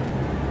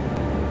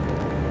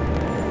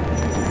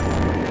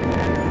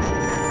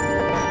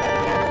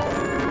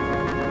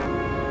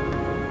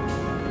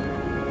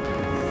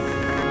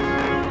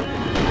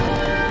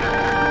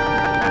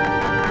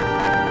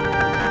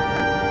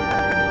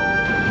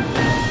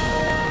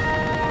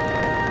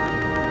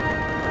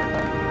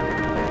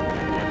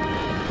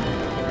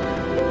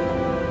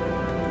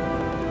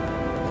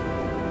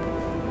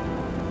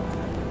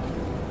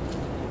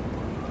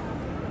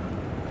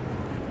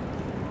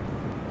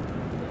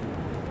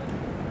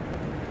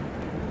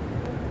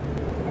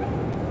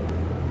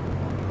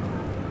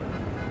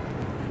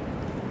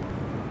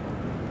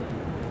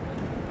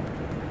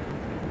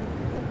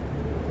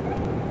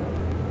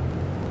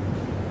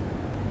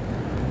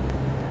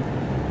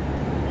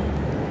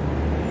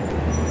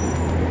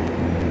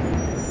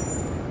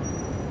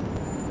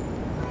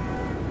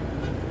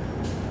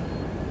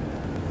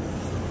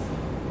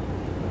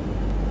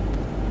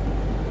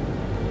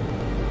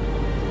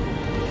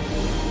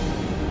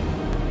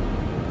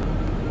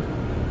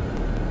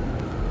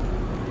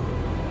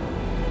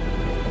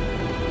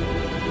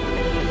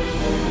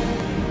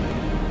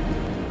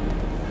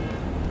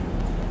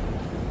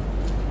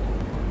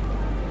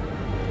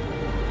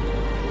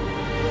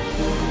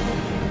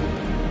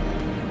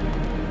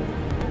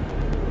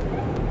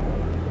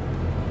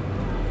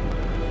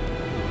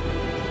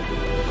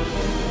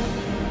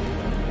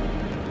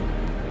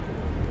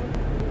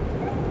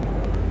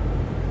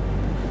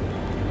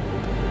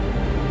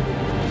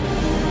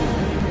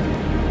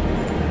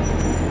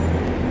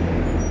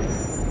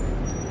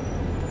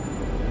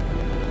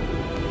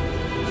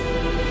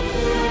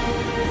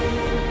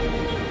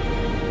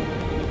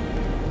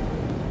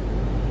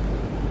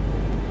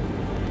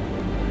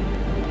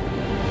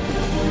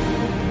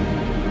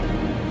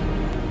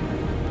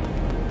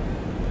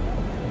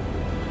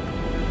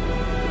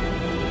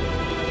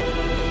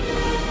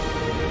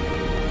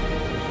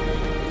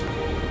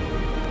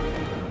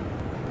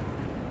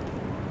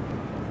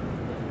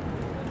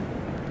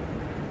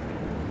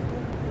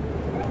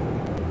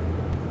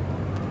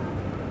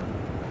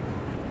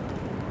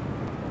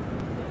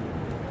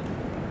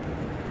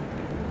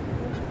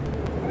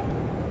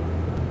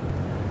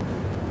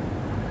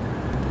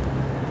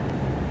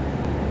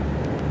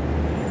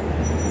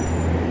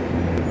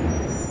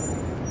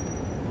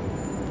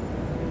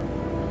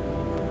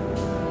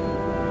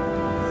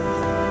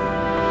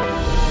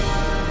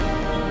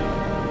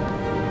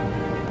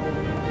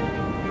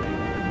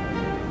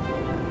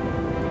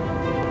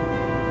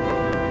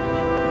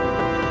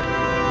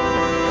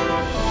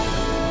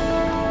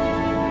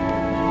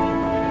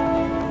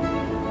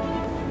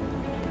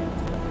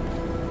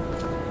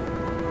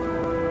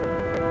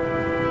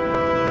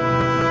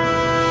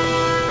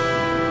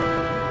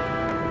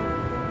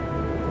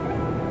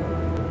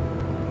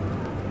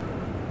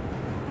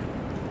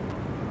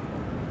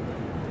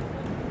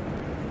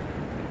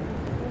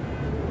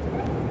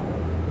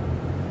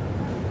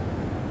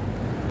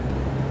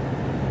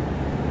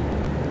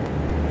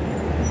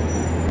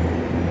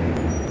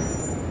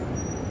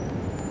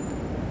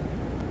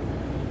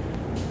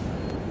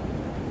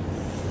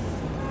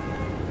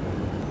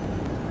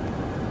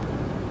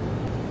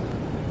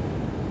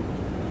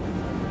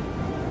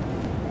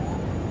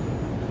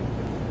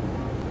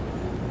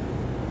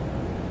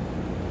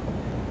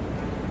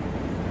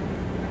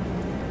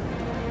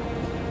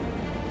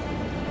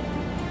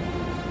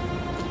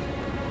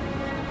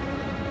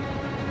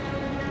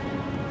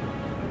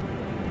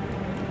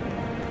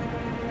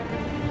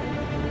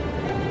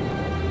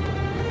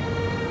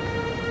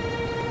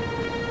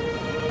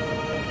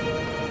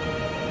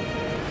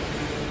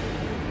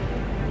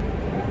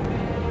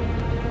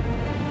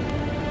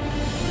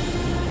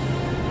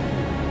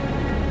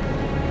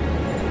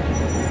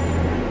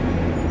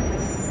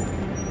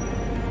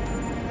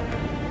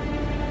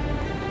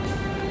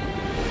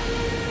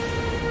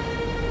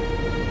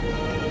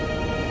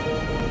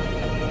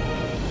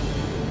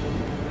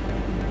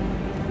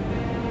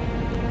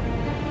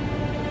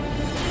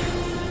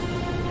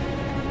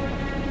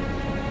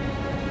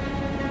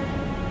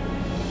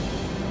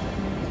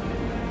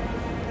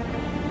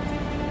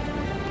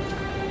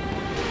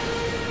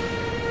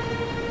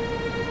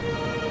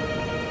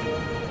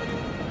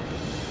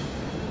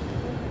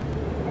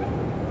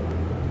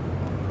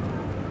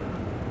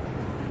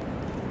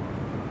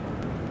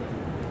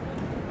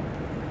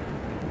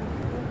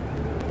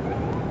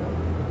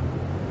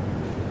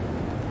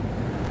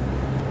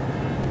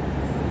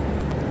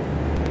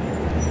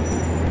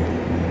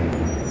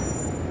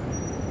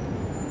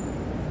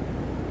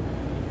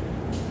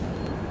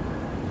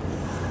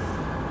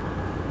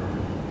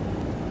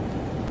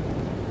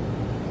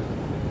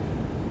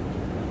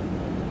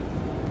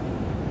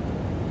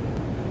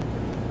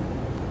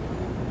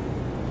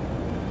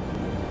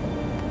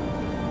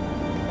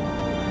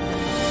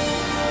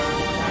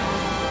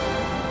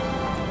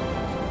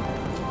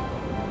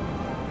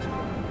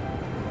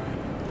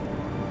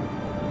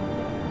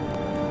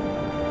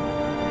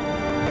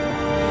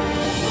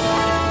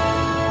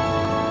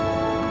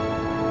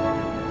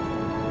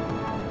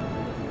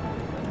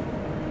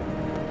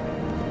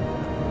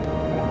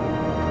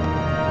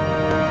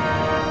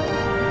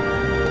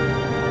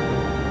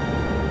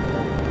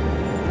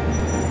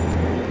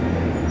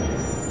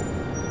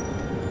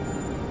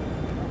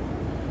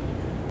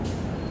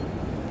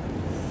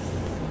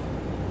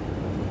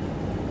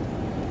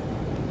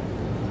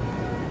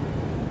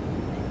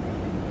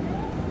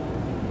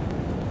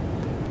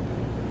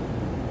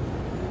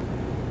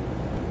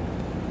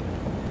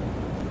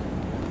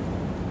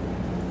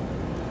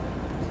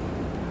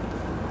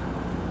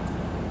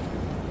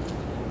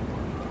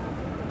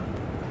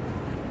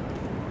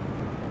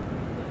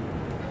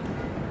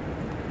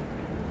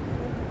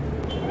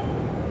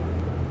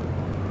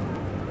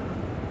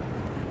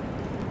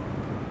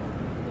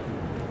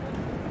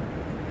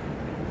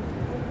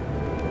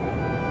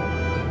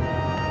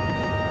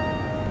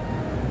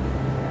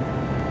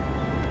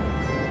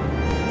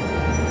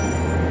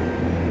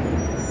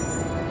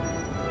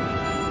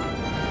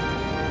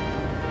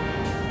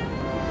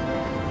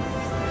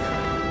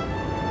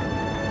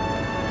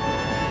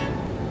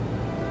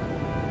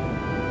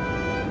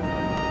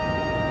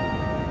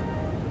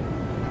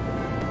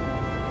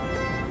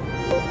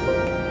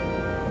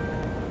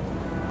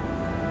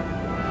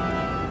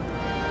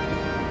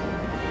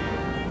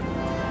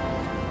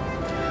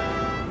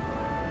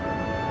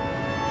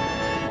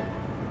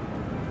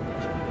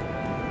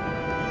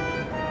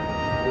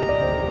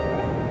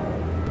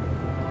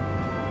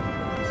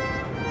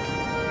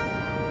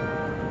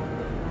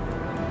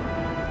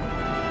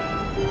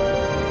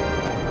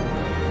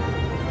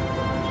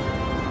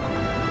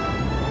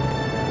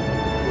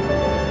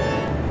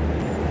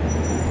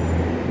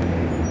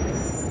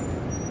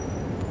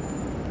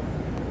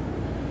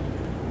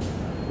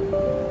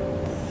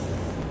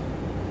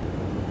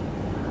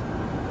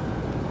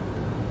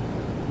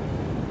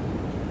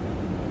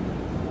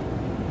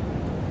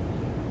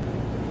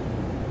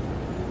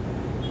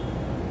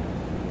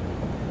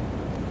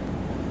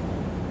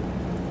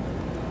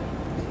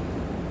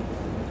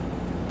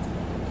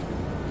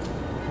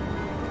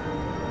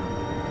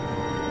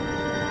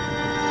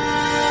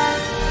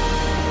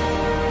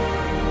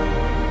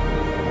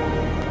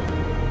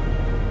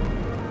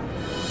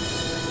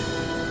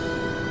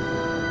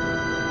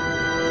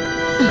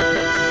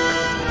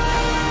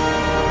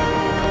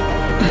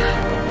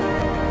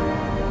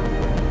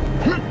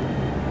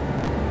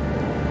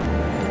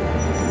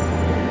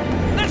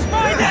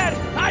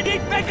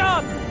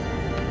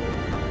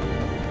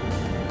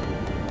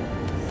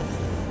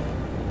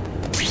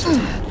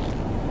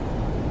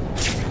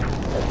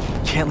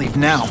 Can't leave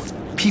now.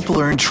 People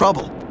are in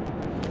trouble.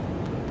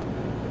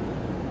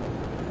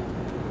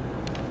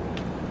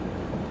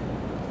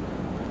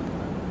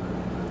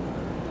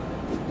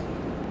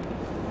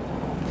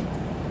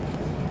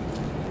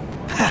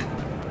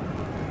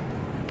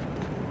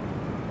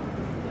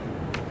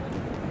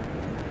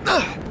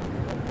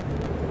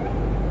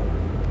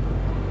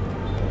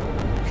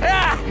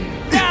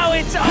 Now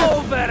it's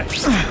over!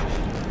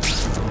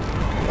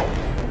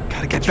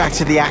 Gotta get back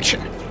to the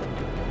action.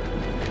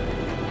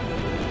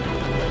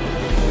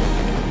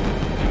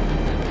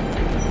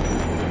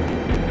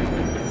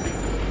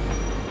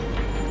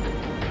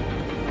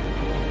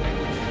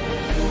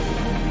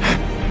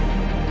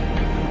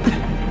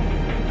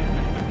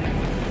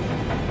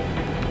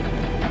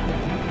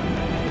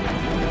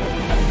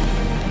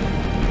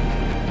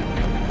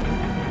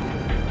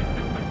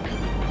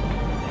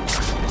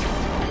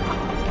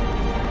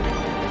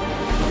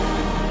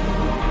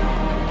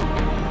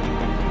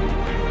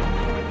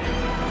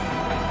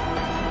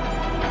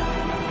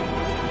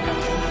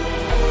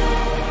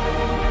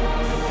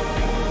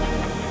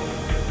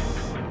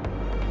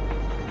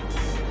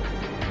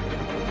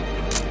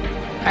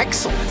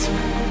 Excellent.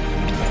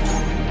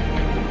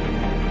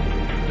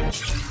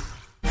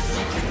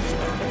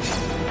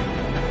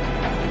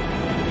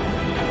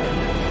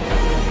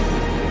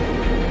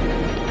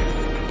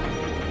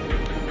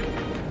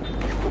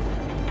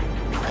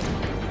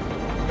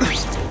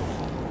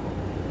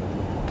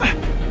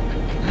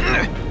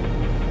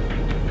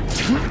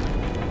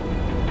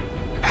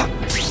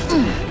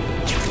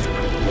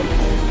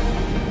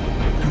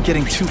 I'm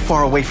getting too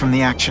far away from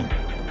the action.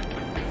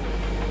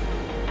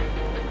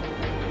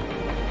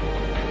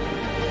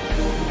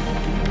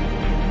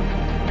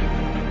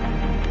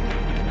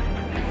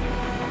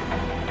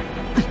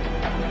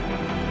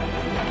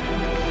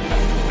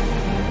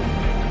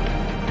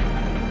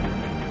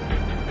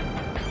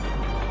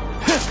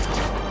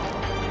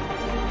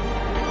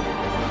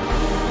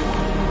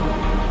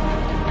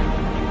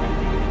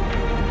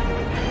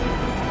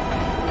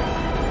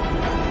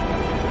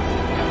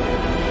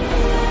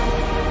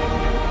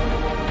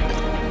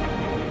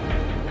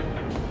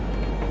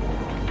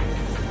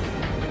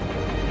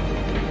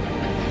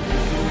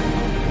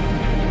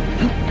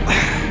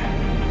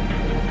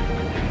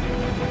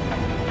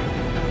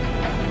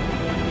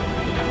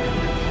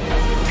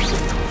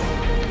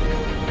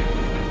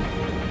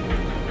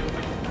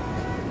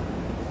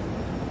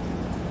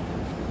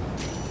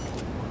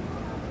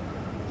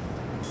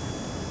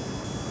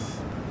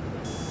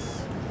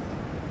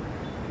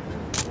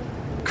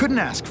 Couldn't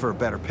ask for a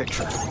better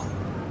picture.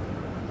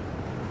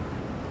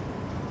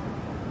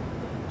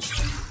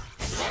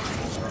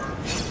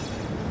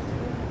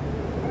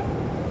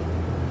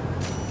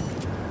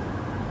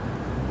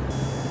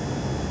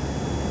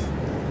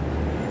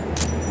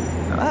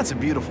 Now that's a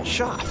beautiful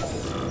shot.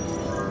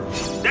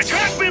 The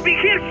truck will be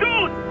here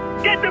soon!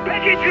 Get the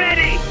package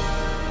ready!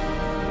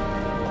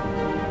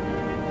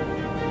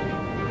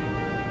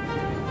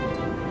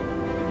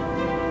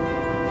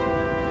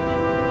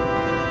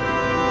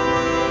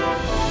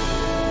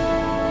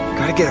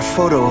 Gotta get a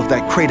photo of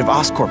that crate of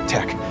Oscorp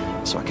tech,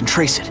 so I can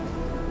trace it.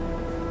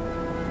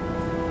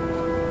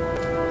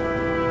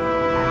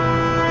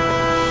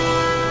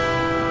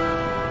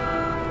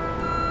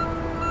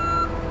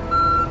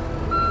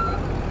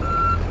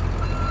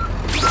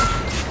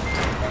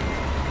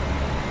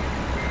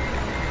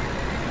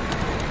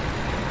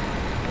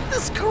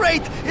 This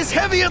crate is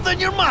heavier than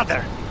your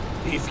mother!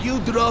 If you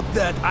drop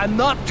that, I'm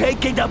not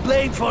taking the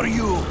blame for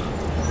you!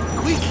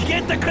 Quick,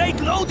 get the crate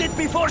loaded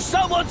before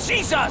someone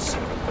sees us!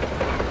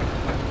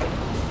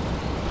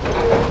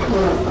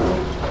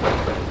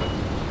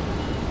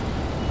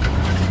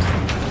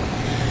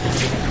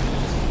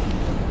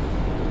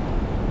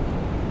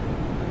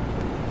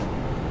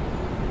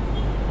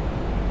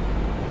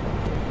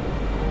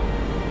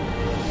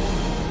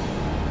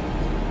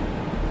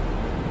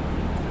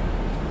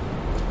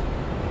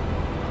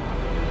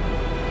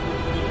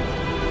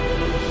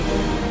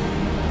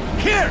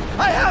 Here!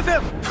 I have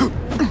him!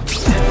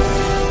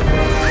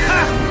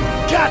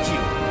 Ha! Got you!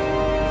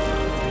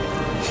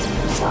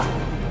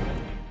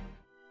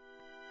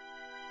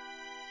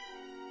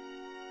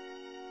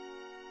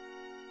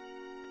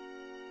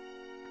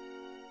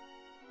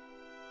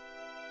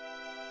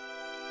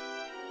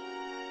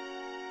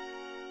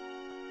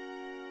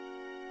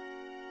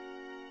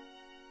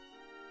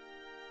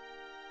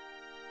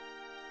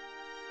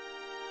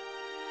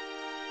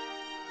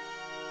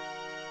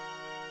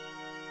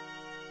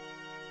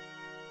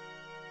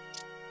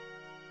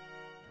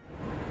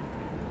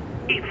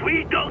 If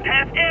we don't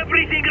have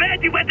everything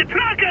ready when the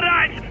truck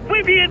arrives,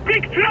 we'll be in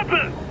big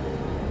trouble!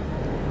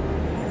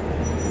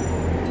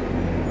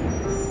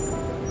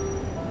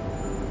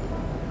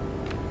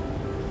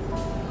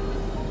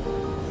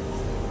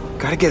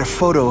 Gotta get a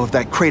photo of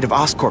that crate of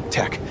Oscorp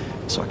tech,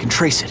 so I can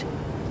trace it.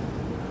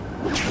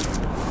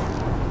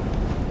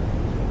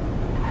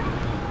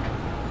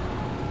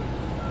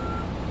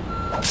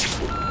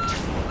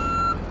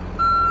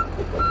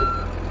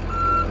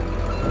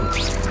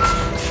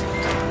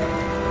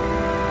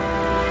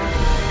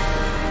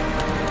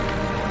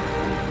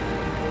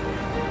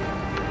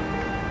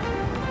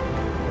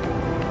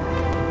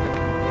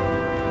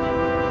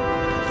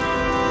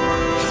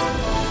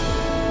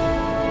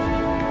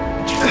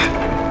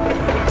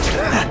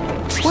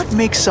 What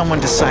makes someone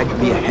decide to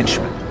be a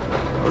henchman?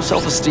 Low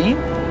self-esteem?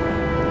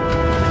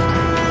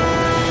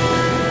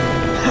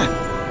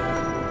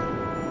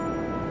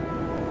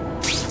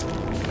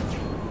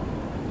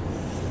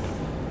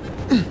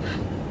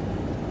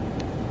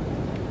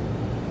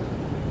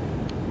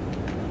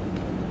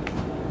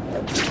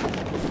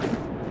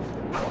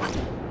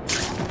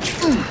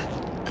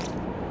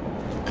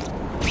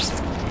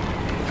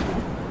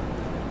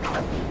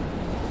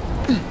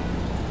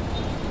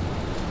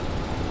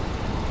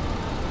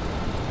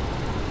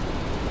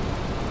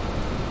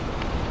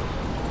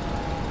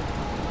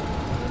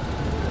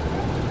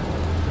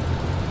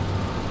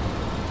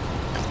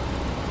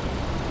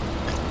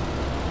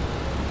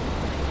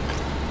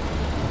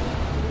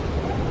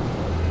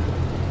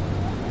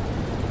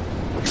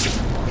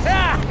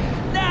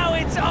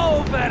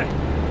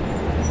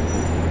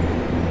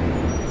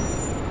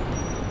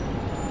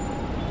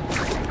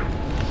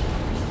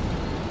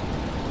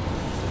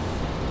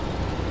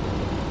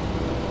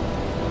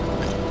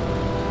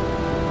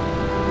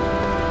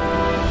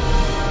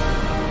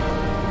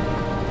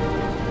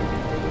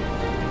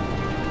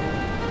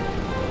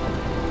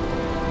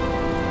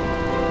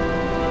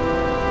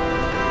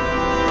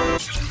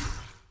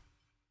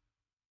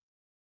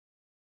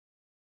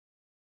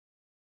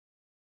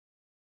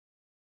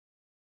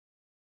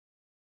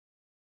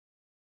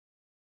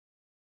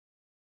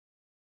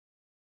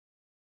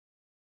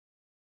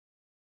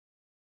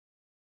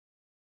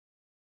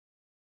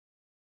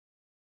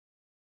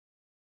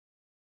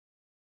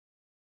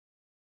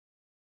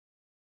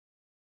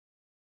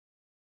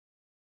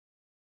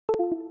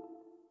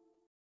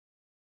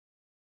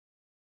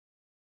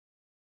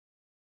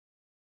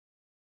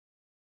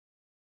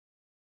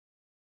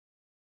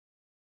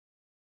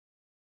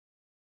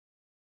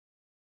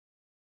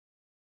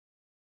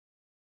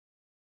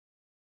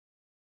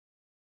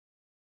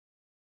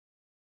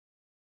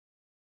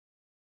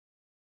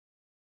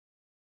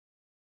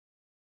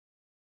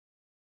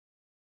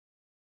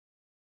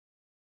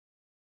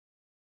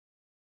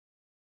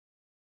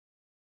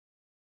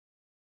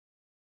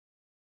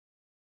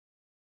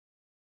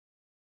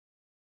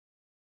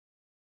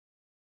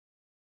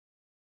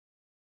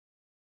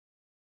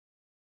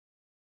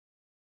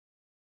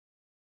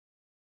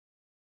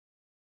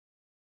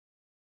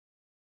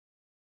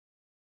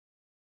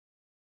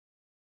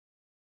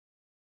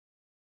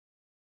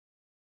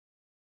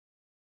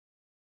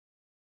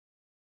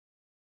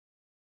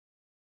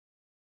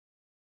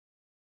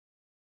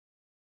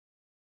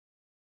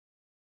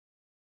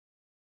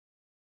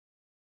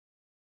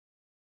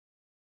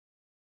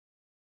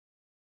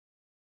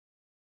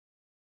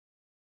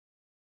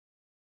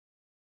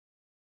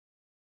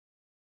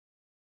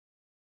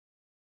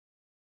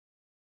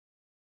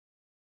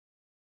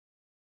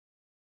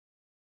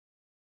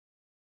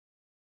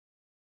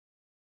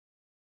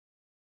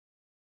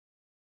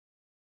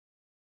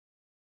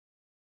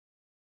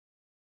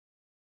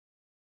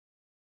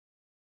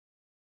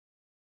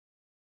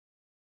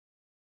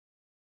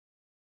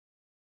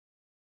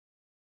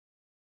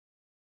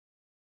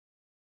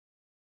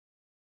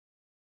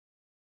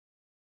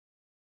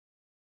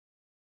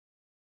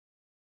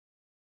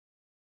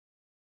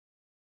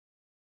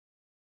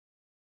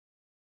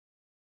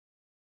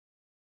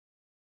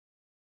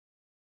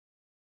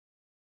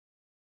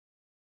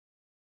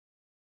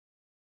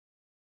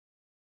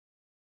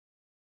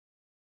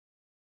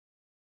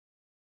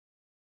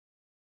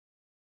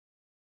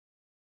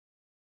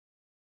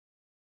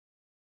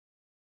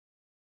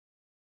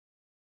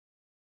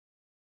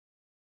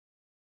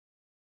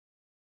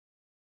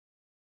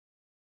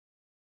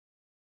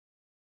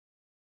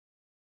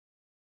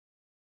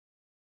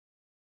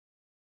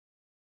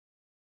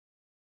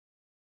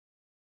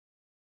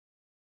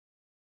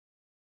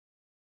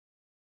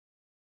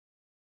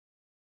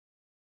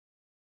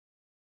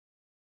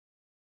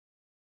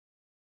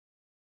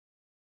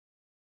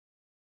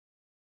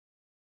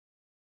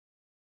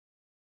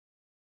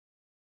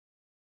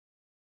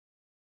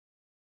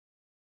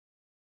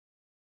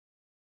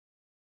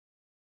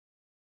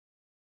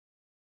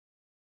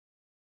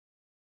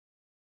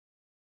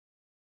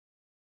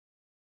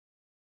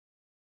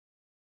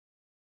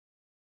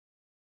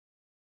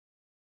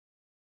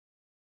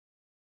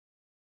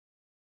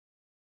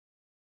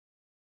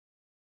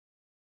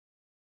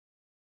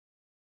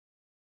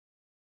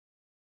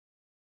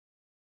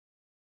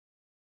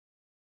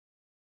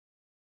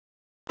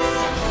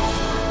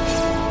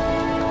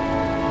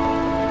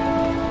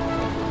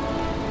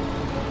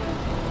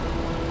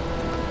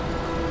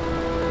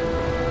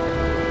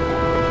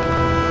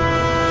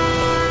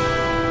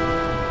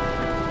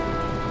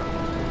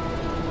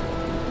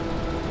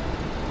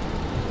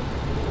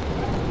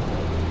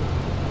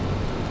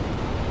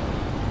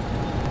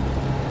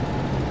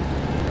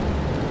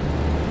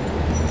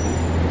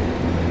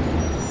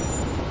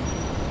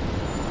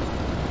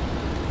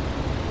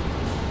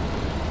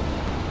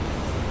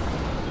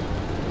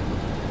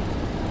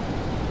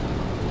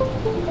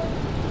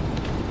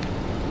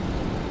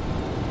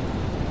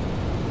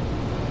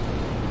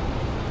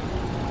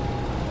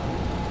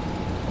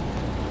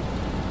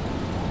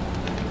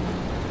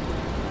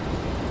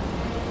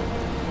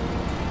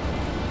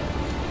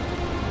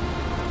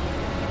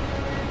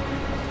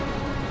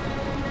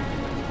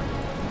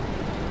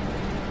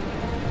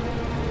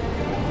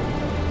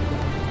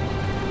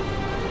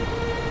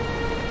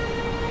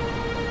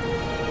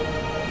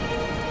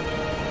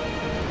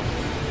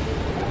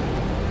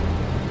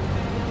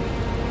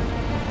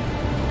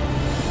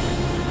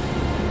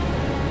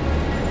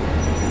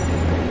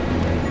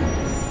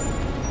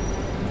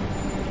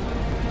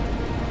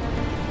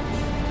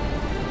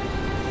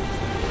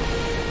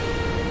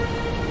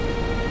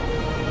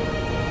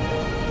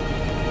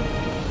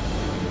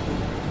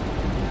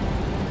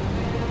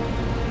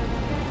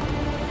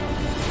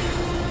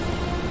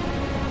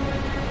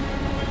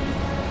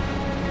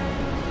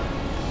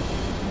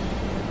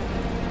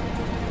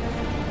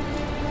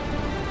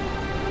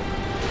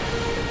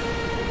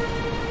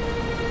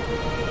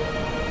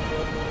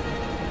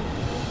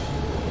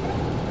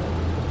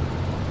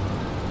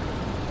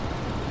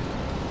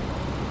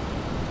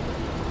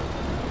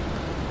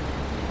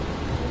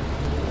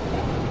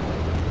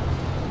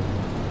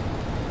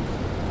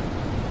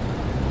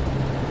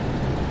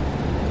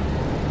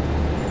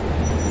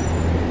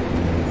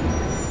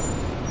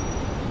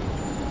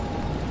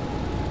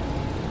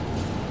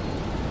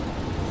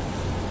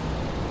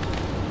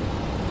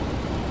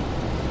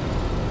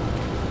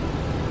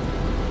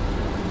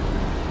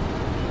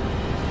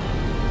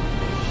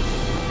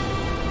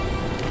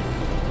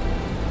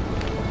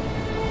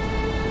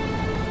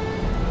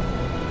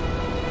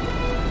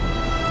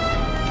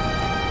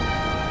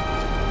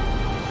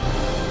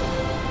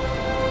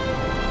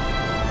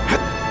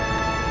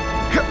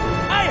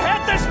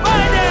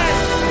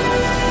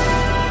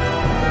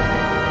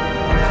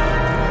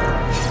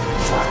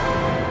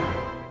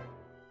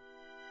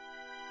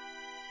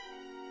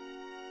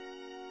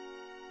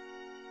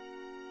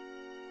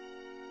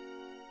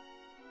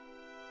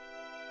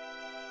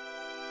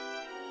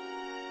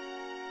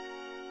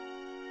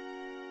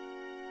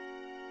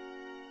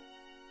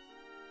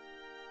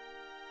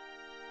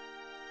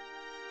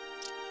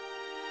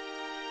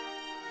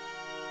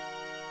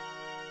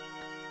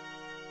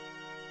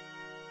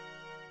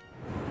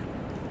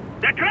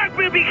 The truck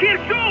will be here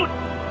soon!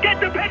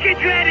 Get the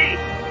package ready!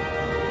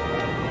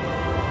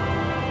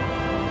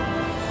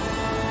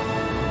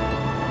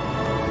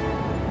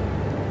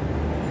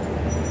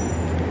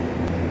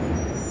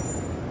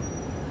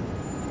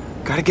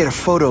 Gotta get a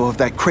photo of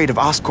that crate of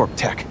Oscorp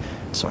tech,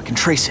 so I can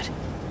trace it.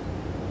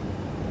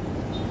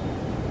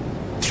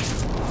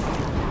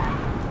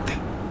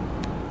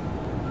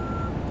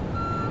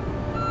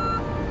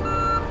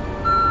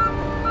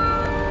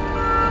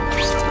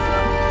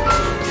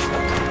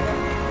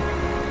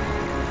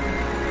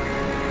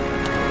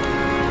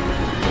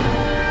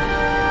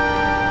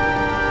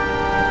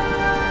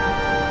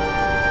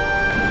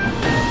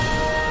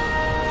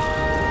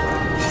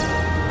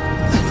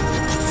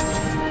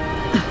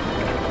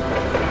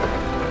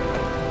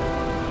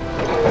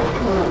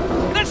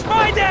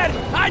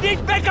 I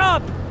need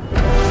backup!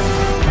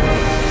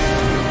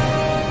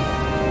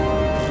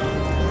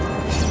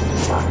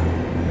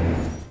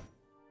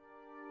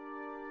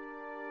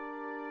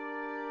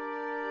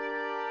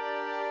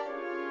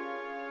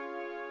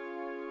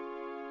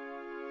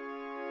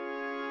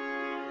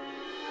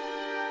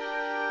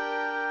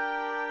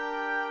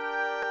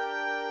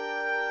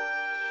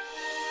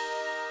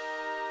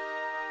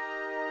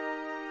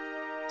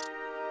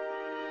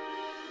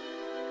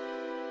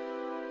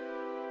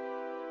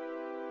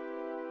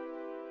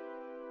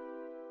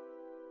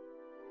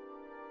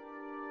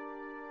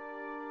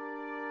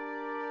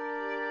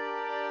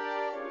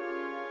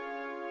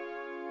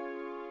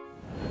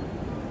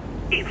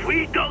 If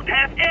we don't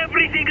have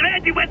everything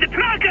ready when the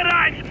truck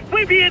arrives,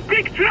 we'll be in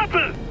big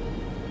trouble!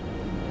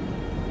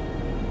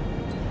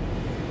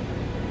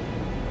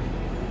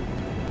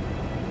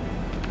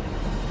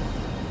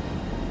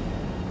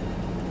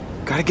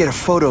 Gotta get a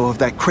photo of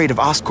that crate of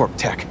Oscorp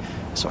tech,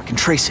 so I can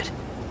trace it.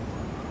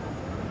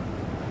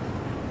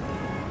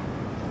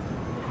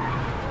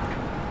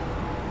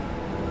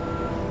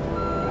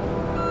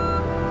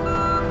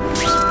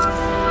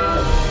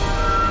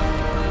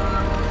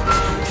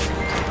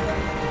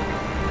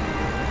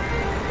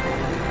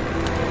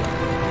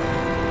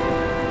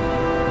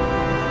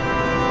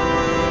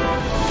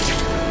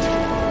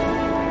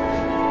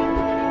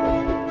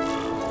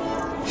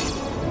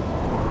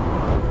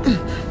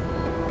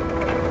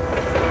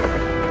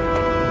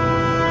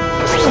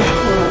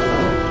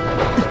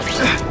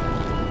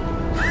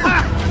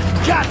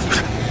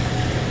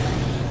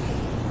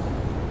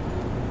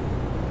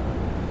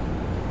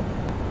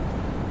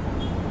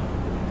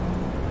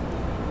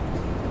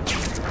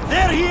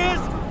 There he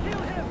is!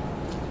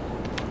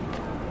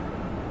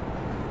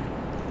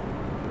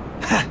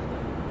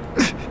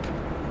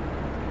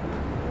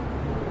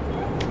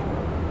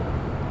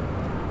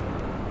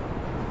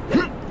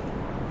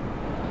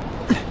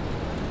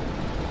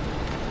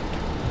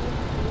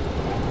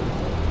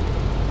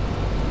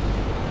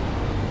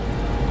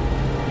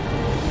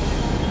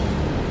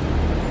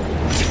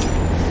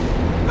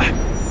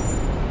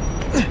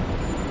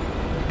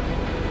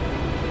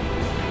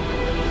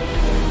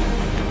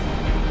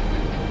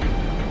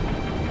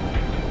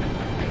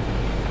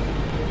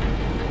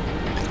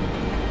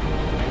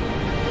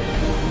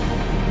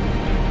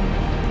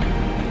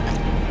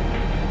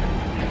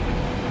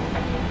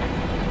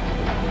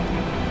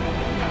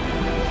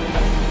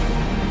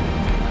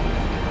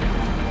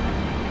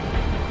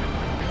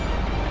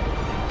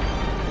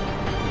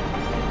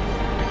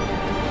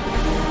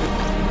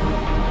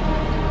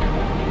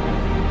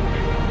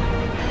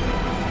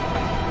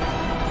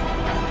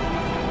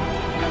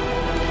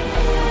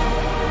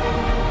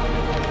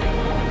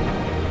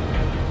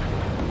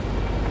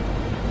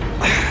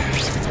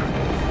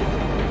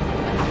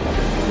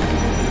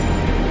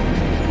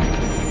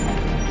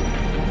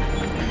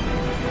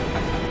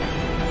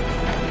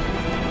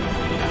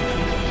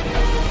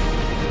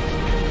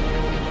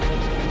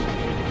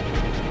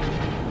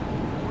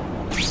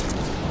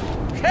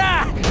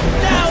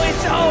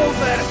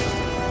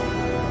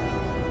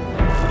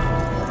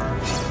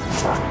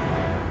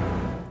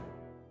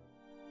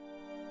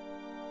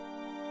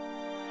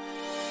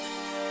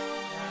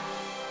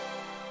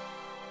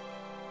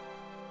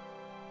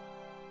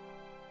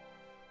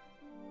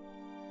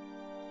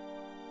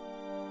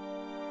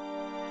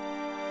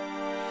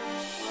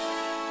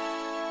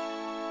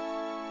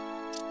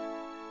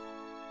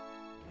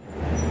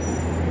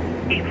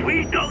 If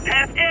we don't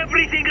have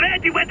everything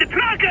ready when the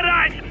truck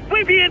arrives,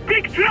 we'll be in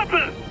big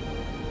trouble!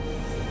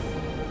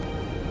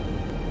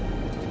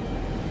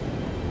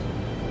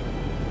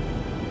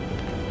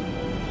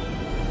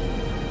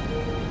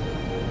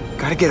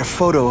 Gotta get a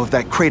photo of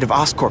that crate of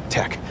Oscorp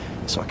tech,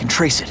 so I can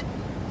trace it.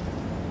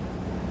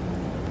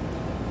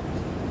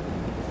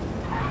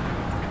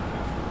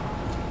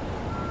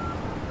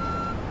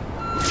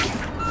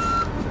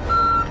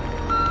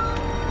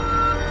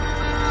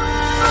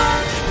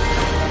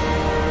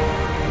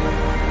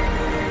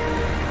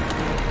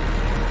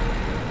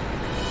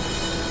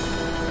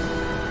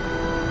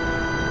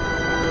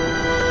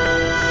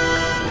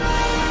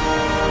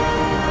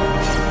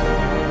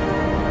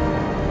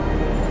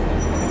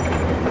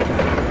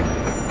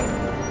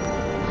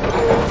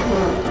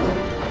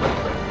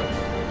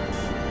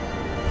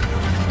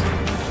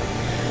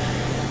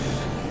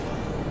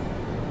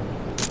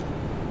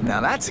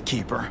 Now that's a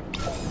keeper.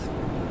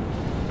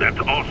 That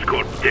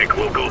Oscorp tech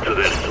will go to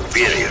their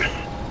superiors.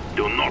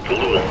 Do not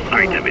lose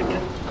sight of it.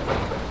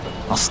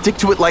 I'll stick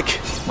to it like,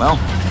 well,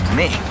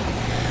 me.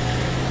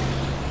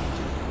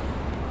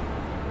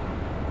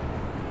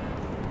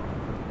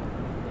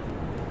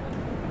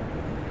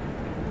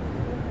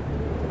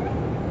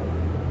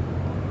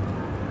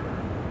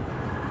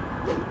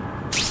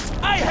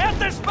 I have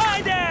the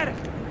spider!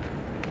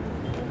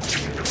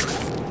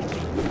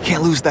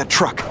 Can't lose that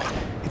truck.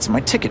 It's my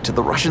ticket to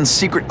the Russian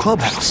secret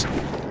clubhouse.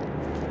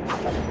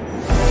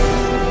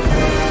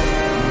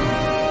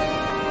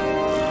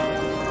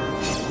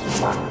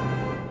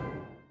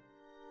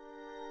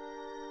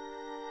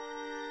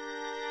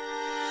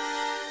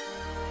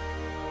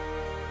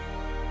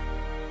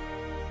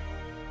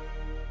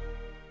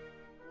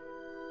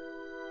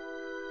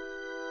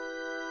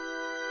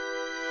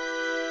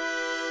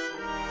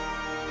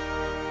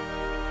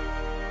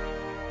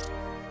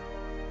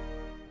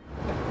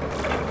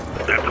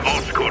 That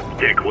Oscorp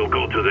tech will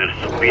go to their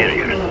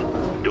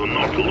superiors. Do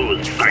not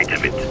lose sight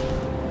of it.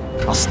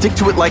 I'll stick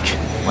to it like,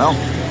 well,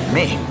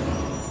 me.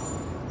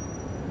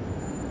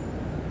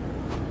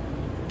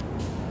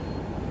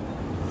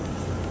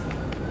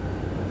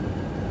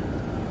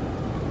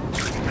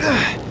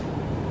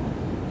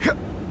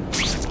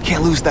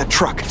 Can't lose that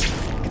truck.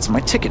 It's my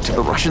ticket to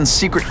the Russian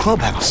secret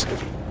clubhouse.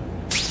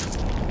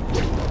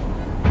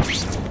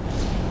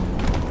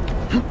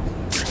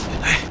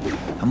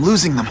 I'm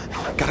losing them.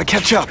 Gotta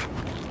catch up.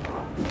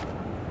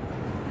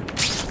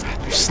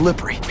 They're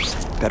slippery.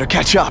 Better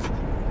catch up.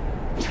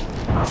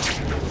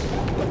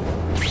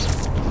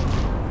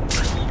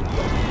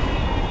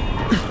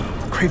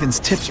 Craven's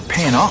tips are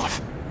paying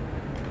off.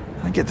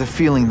 I get the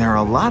feeling there are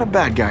a lot of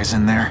bad guys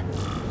in there.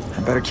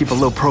 I better keep a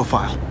low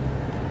profile.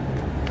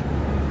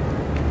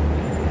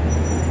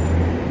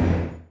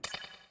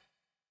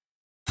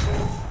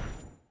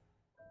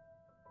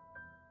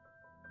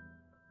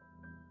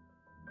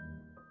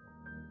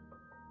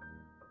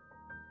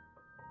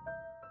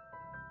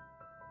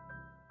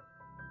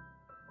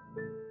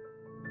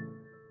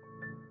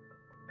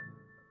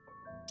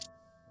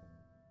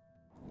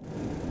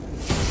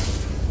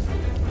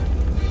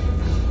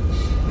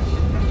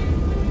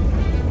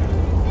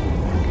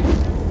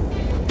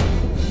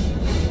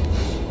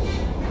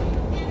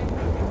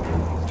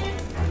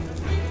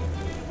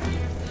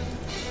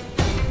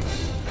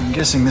 I'm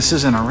guessing this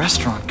isn't a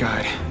restaurant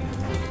guide.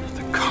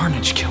 The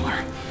Carnage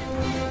Killer.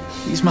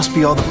 These must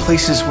be all the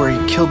places where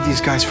he killed these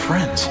guys'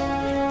 friends.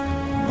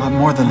 A lot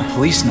more than the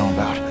police know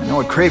about. I know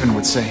what Craven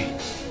would say.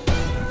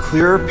 A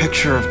clearer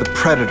picture of the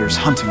Predator's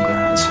hunting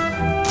grounds.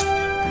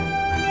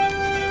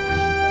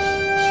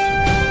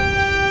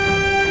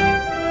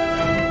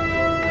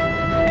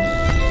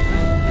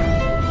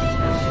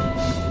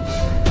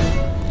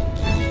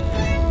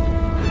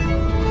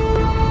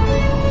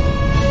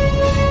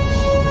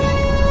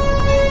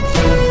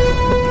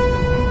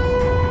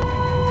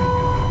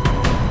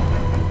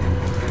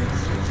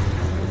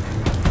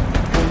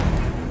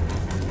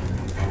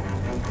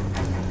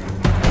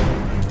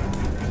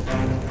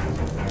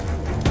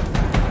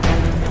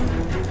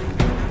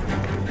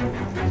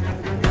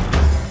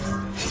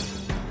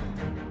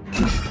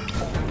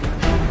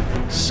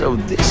 So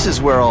this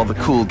is where all the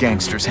cool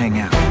gangsters hang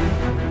out.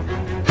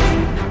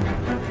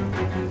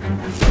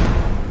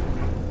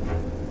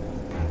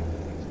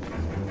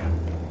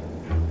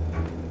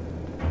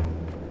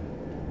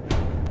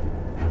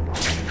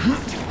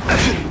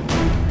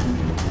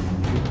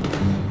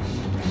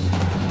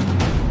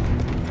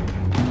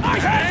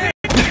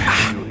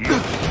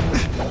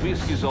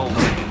 Whiskey's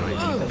already ready.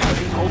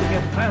 He's holding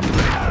a family.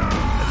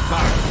 A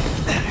son.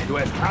 To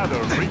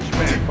another rich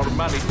man for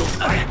money to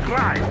fight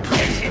crime.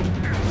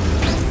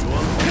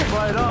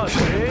 Right on,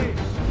 eh?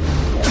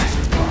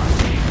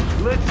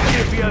 Let's see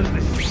if he has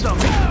the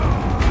stomach.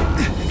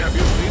 Have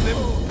you seen him?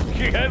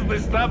 He has the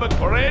stomach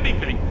for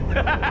anything.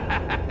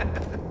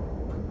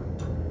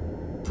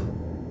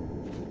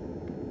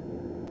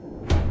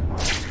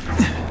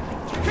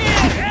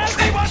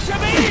 Everyone to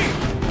me!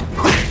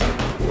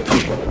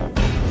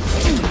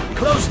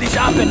 Close this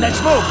up and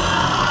let's move!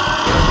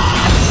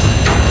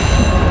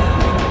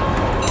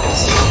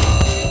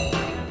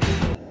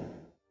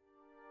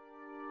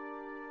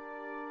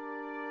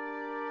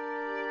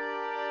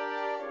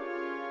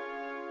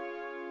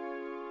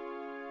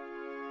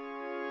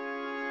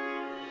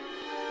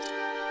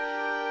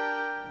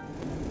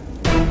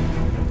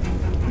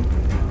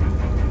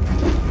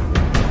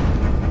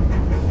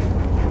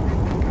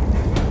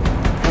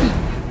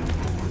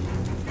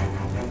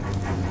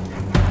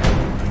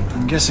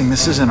 I'm guessing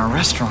this isn't a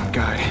restaurant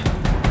guide.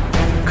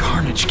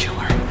 Carnage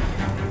Killer.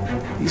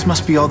 These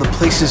must be all the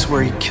places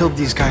where he killed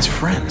these guys'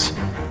 friends.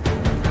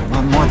 A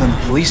lot more than the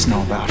police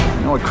know about.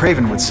 I know what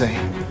Craven would say.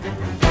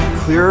 A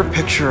clearer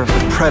picture of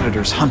the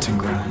Predator's hunting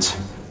grounds.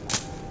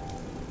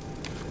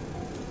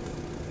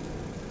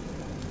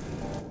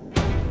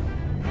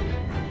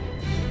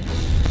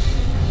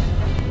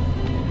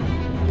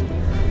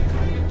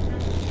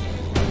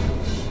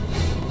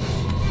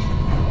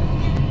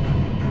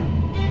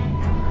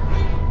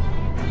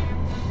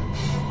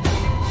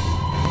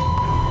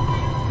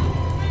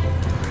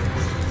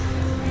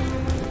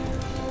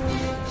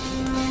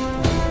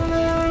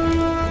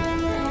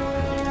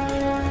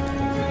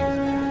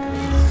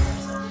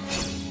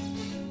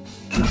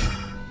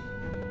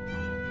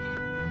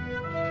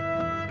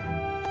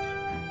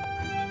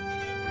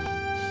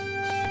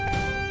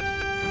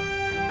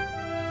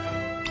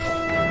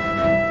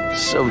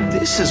 So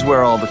this is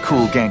where all the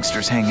cool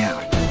gangsters hang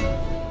out.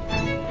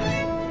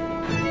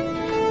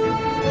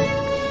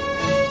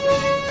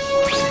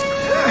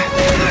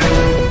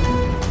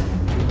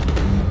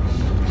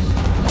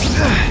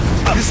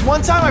 This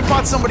one time I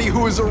fought somebody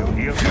who was a...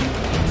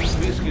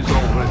 Whiskey's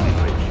already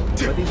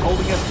rich, but he's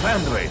holding a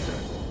fundraiser,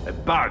 a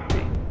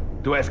party,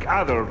 to ask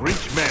other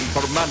rich men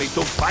for money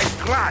to fight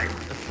crime.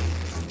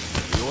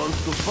 He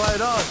wants to fight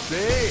us,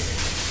 eh?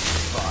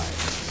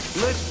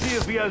 Fine. Let's see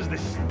if he has the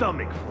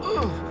stomach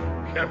for it.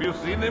 Have you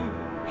seen him?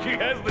 He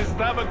has the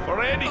stomach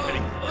for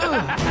anything.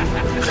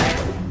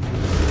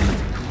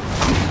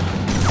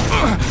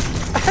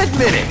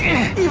 Admit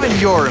it, even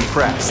you're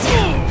impressed.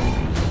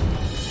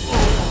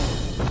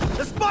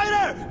 The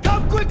spider!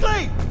 Come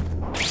quickly!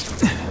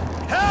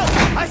 Help!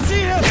 I see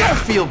him! Don't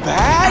feel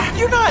bad.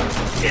 You're not...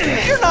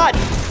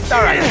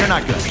 All right, you're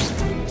not good.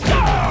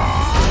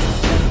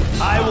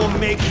 I will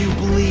make you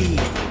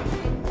bleed.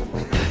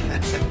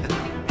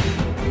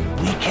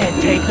 We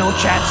can't take no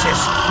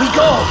chances. We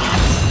go!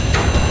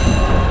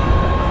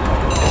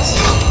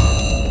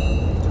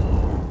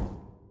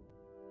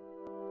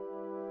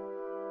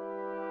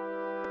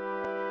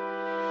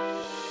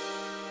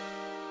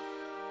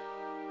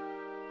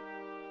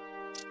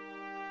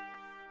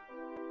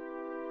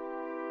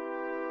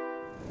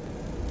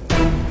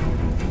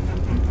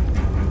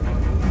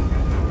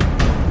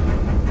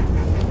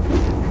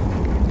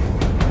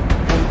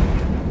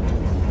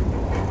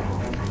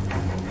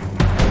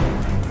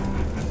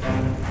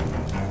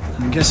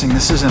 I'm guessing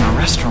this isn't a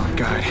restaurant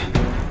guide.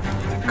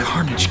 The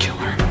Carnage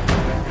Killer.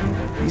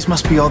 These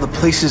must be all the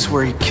places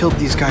where he killed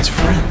these guys'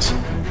 friends.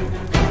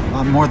 A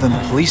lot more than the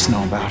police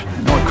know about.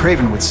 I know what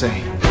Craven would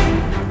say.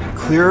 A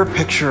clearer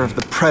picture of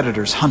the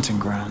Predator's hunting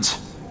grounds.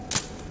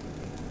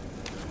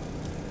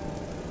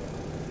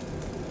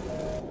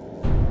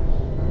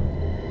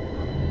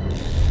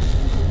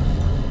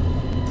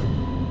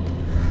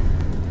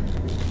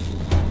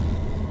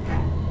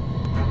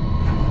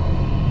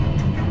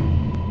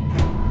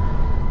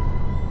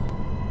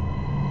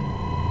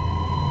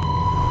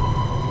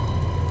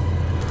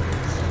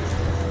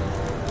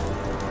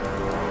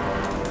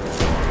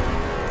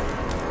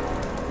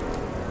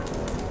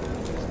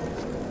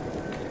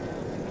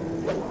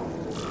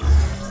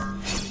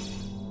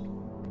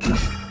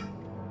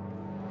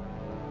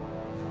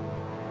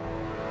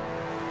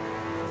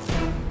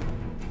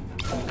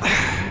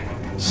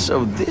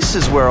 So this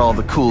is where all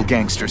the cool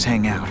gangsters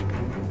hang out.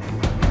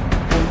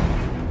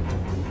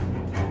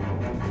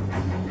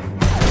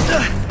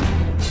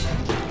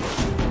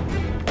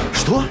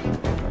 Что?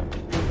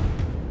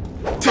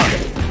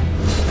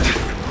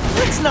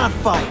 Let's not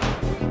fight.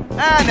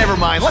 Ah, never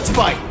mind. Let's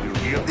fight.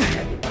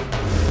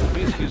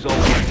 Whiskey's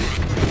already.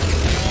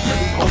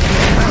 He's holding a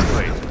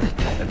fundraiser,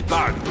 a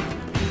party,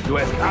 to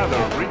ask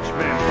other rich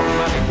men for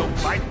money to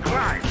fight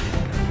crime.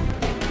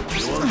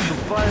 He wants to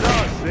fight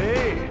us,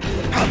 eh?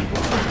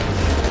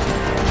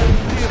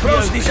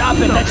 Close this up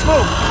and let's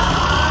move!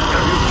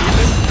 Have you seen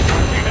him?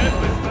 He has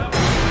the stuff.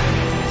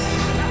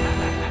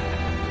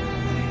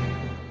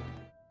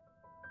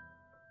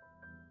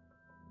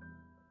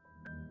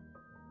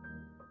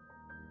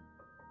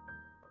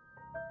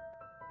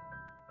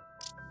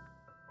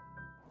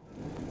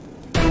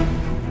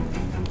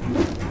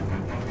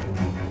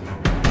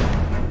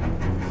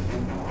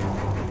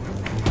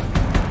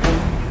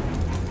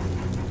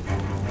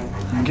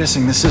 I'm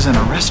guessing this isn't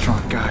a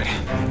restaurant guide.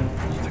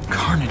 The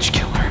Carnage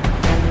Killer.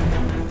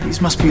 These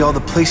must be all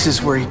the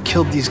places where he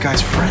killed these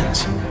guys'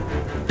 friends.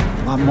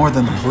 A lot more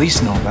than the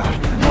police know about.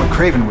 I know what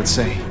Craven would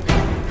say.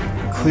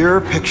 A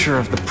clearer picture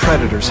of the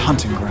Predator's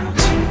hunting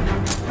grounds.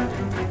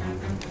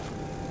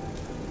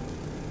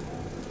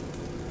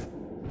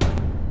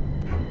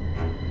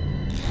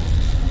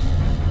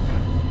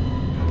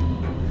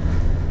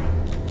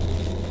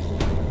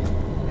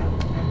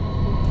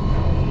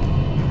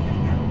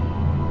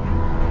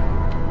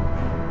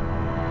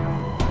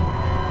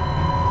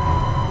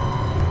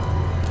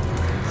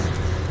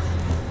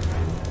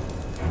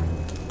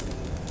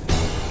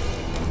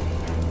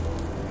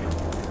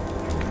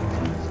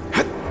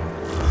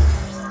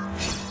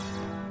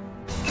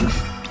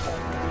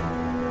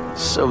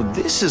 So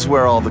this is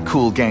where all the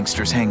cool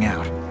gangsters hang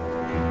out.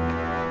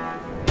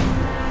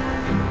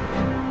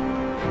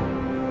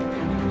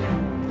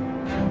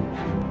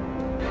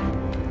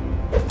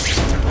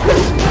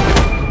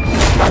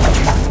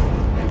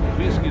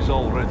 Whiskey's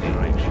already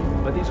rich,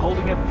 but he's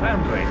holding a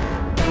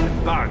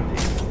fundraiser, a party,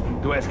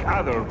 to ask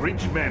other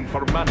rich men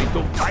for money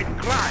to fight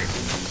crime.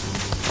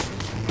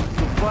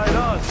 To fight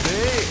us,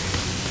 eh?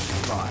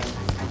 Fine.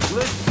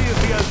 Let's see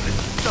if he has the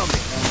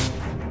stomach.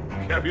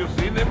 Have you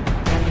seen him?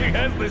 He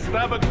has the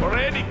stomach for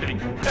anything.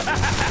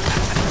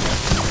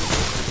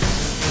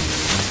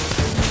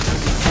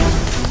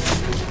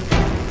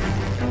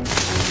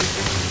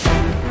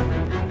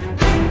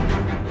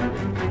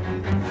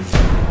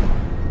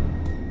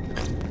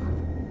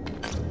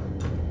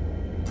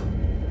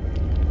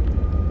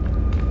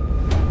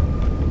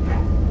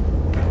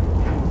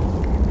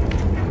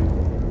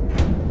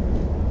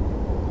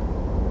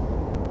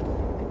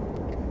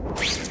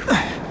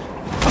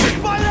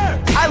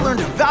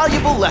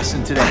 valuable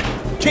lesson today.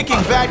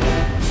 Kicking bad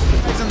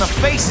guys in the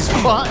face is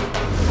fun.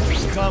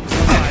 Come,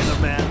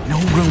 Spider-Man. No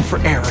room for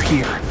error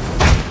here.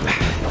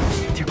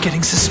 They're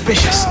getting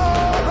suspicious.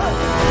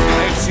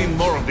 I've seen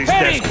more of these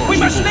Harry, desk we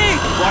must people leave!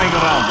 flying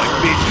around like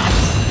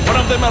pigeons. One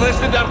of them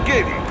arrested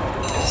Arcady.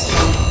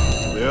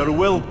 They are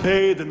well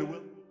paid and well...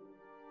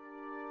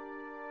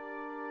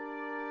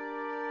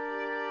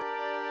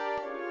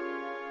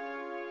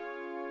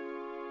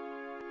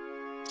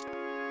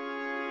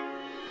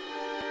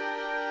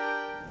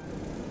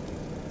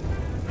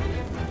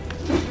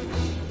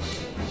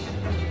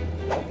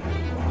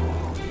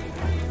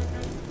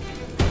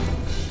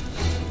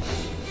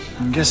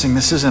 I'm guessing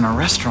this isn't a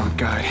restaurant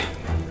guide.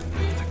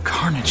 The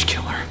Carnage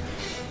Killer.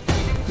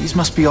 These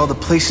must be all the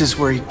places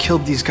where he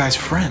killed these guys'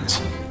 friends.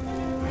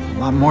 A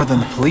lot more than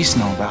the police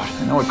know about.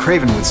 I know what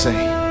Craven would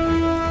say.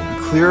 A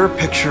clearer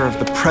picture of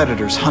the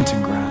Predator's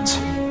hunting grounds.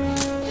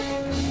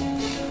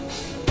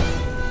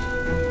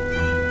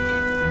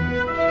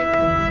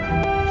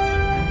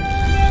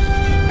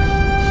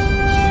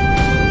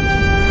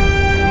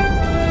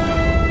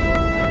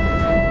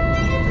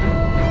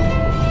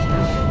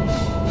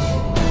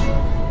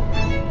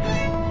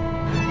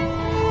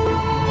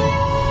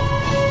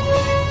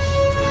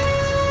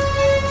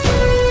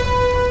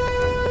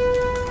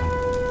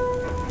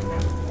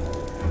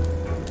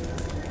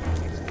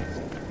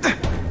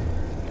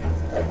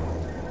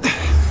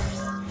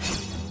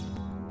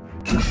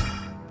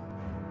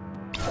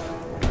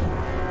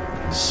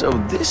 So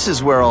this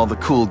is where all the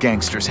cool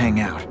gangsters hang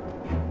out.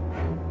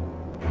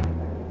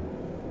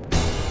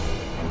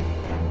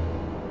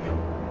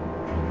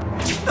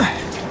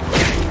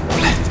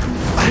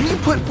 When you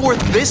put forth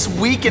this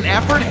week an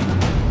effort,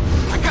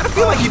 I gotta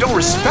feel like you don't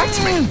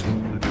respect me.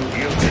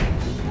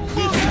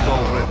 This is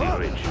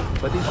already rich,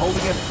 but he's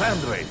holding a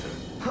fundraiser,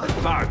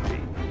 a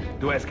party,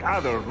 to ask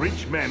other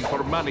rich men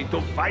for money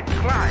to fight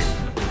crime.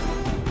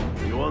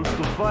 He wants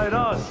to fight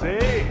us,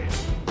 eh?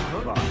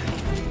 Fine.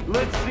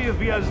 Let's see if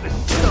he has the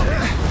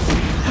stomach.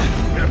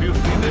 Have you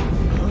seen him?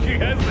 He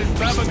has the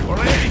stomach for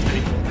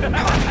anything.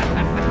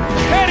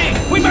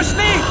 Harry, we must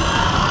leave!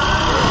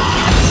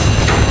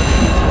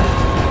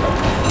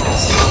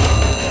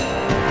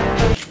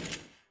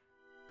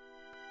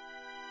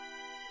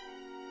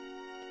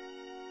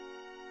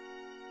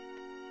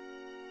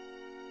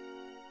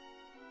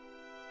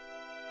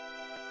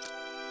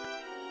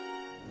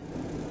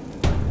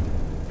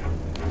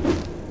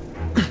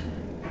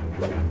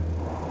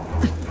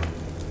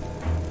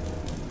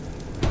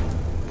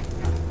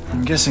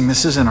 I'm guessing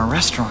this isn't a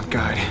restaurant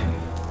guide.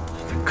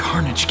 The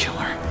Carnage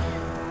Killer.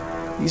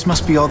 These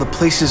must be all the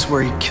places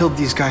where he killed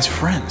these guys'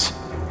 friends.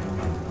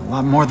 A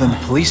lot more than the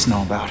police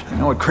know about. I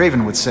know what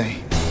Craven would say.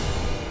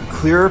 A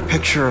clearer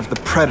picture of the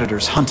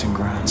Predator's hunting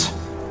grounds.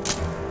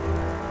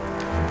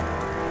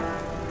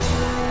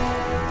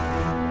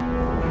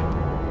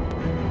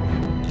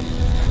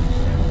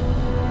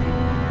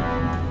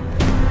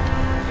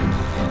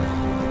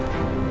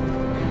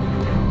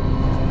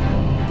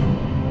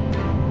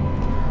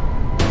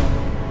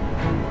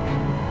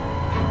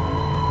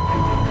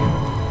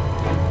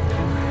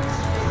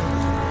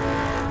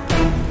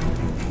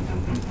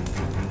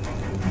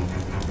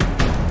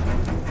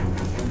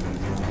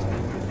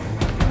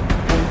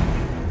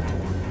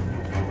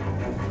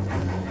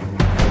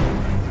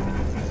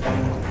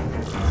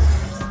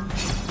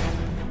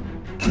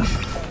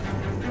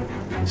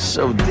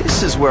 So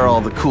this is where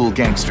all the cool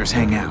gangsters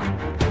hang out.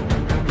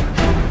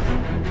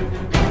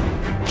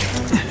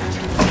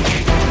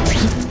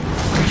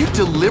 Are you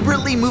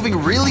deliberately moving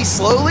really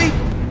slowly?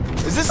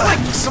 Is this like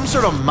some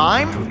sort of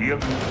mime?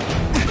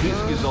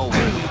 This is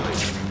already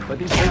rich, but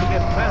he's holding a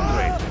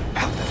fundraiser,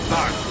 a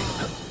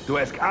party, to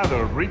ask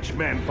other rich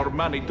men for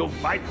money to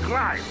fight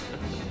crime.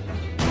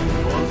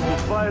 He wants to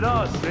fight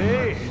us,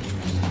 eh?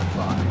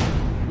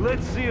 Fine.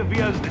 Let's see if he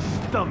has the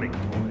stomach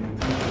for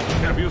it.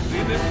 Have you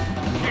seen him?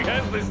 He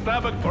has the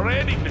stomach for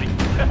anything.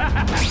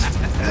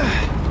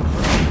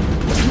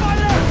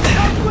 Fire!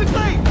 Come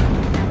quickly!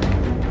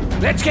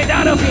 Let's get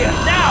out of here,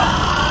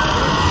 now!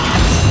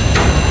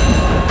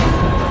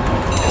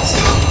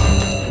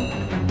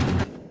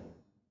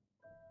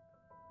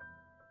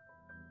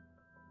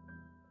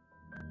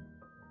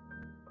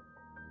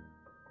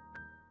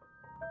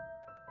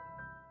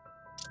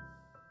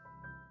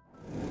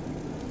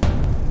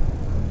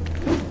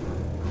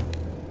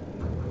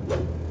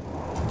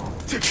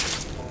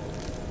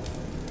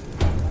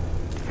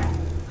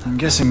 I'm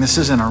guessing this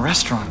isn't a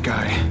restaurant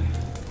guide.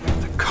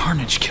 The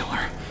Carnage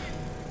Killer.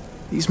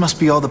 These must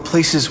be all the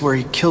places where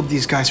he killed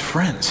these guys'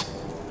 friends.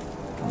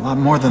 A lot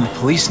more than the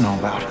police know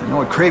about. I know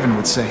what Craven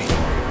would say.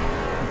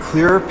 A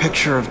clearer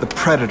picture of the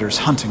Predator's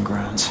hunting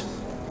grounds.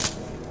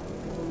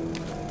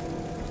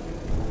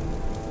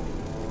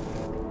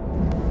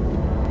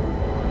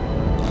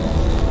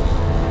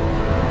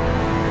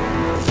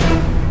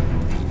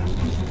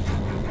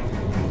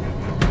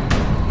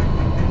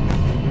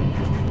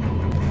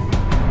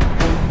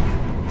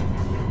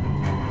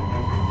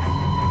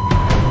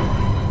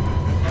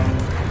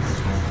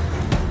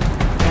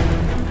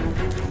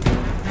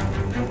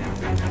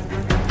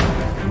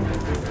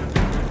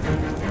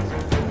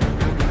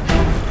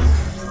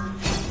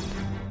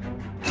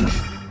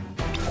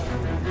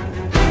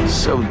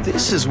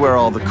 this is where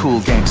all the cool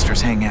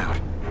gangsters hang out.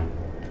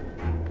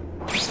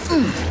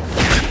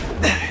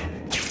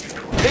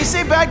 They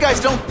say bad guys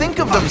don't think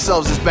of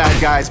themselves as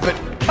bad guys, but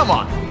come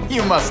on,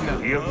 you must know.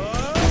 Here,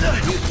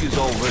 this is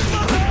already,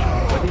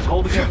 but he's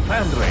holding a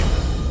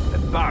fundraiser,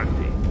 a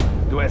party,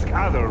 to ask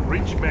other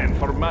rich men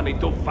for money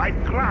to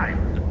fight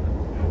crime.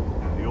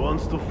 He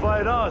wants to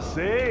fight us,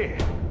 eh?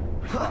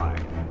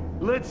 Fine.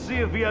 Let's see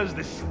if he has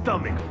the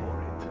stomach for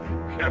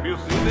it. Have you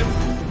seen him?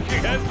 He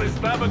has the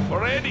stomach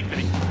for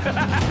anything.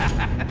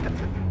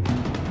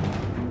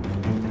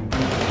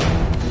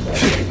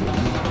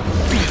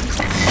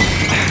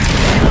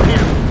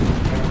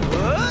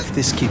 If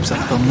this keeps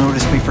up, they'll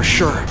notice me for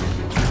sure.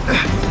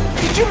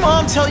 Did your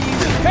mom tell you?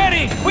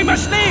 Harry, we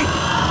must leave!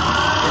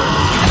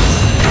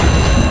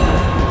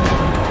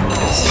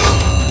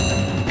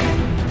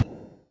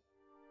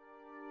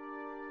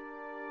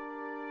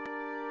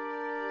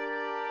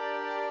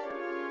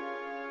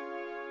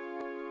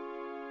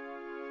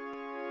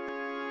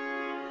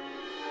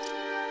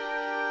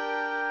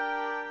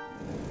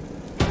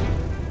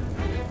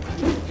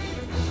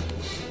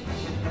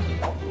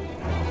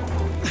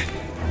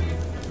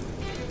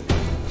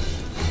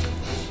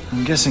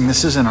 I'm guessing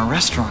this isn't a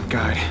restaurant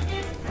guide.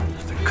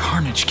 The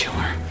Carnage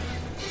Killer.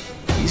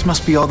 These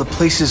must be all the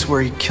places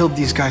where he killed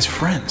these guys'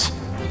 friends.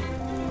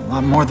 A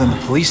lot more than the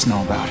police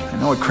know about. I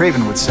know what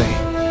Craven would say.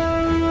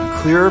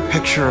 A clearer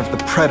picture of the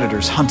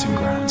Predator's hunting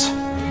grounds.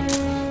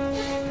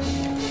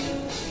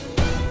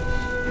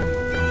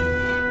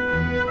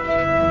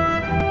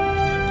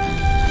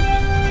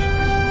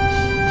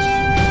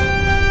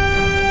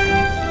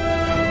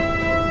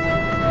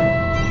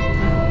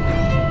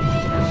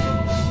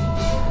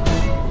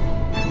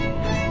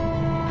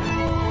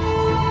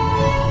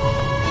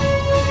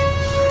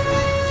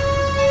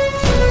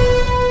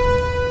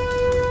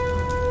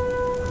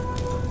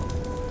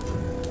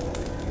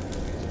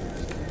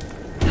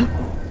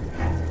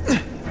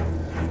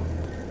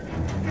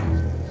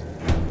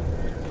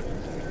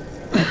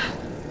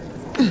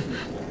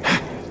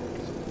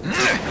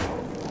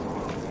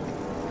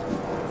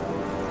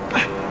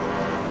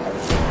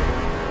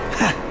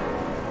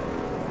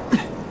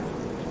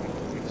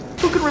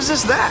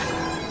 Resist that.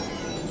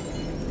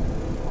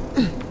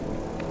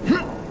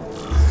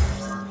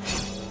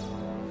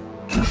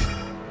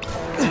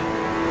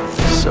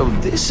 So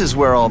this is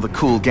where all the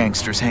cool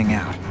gangsters hang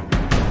out.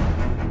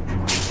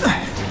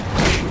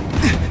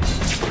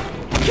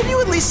 Can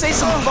you at least say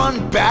some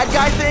fun bad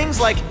guy things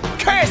like,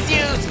 "Curse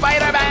you,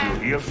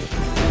 Spider-Man"? Here,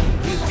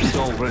 this is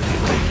already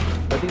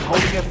late, but he's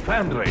holding a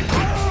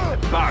fundraiser, a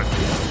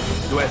party,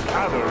 to ask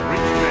other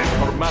rich men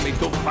for money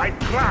to fight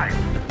crime.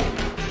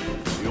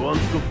 He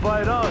wants to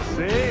fight us,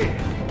 eh?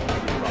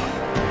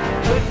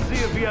 Fine. Let's see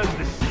if he has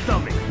the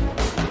stomach.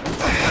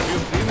 Have you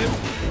seen him?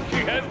 He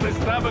has the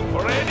stomach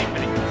for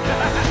anything.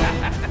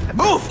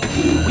 Move!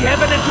 We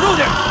have an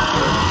intruder!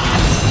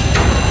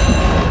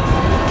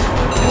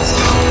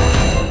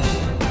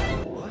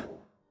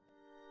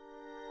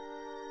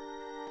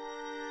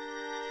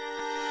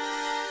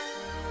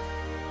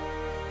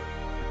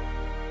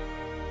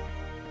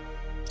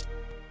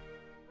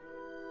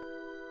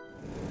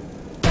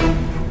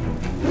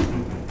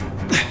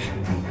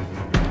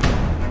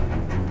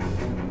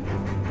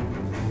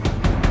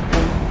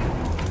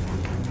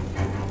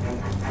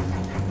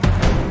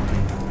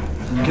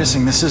 I'm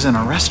guessing this isn't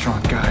a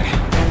restaurant guide.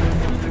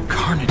 The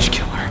Carnage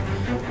Killer.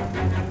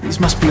 These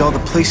must be all the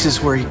places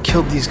where he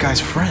killed these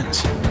guys'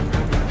 friends.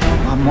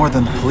 A lot more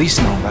than the police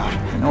know about.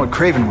 I know what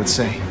Craven would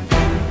say.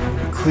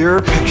 A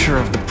clearer picture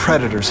of the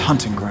Predator's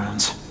hunting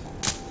grounds.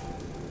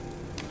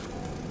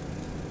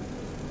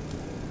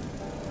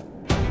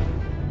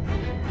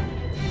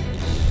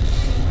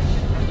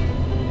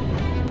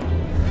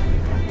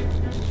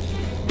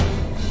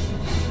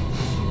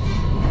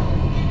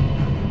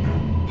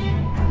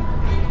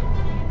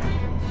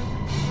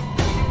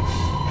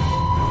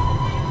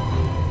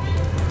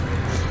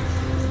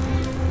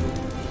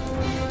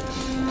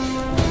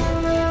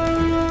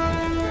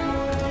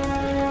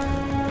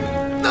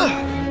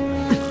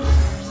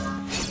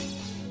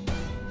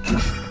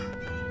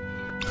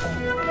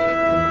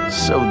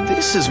 So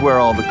this is where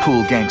all the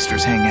cool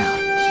gangsters hang out.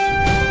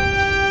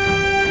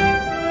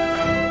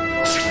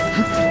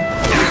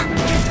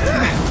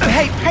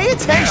 Hey, pay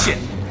attention!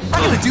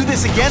 I'm gonna do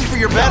this again for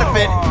your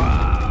benefit.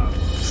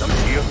 Some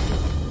here.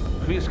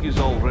 Fisk is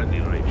already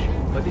rich,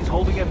 but he's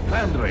holding a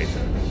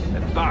fundraiser,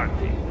 a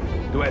party,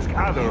 to ask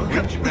other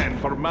rich men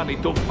for money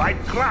to fight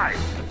crime.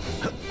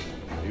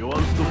 He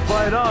wants to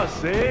fight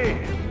us, eh?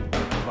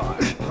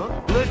 Fine.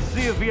 Let's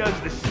see if he has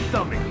the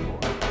stomach for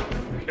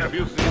it. Have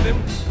you seen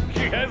him?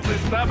 He has the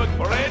stomach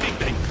for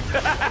anything.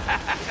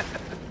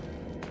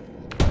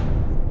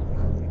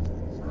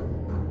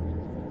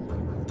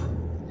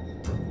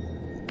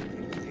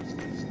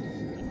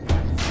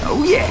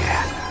 Oh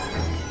yeah!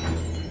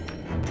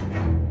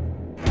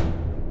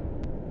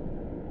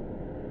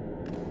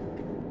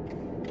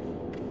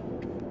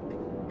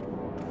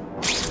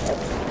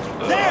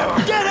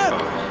 There! Get him!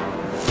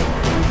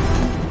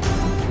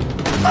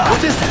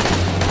 What is that?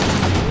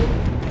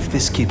 If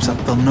this keeps up,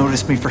 they'll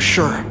notice me for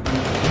sure.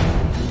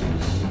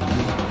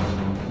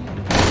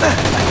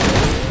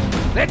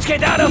 Let's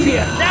get out of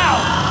here,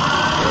 now!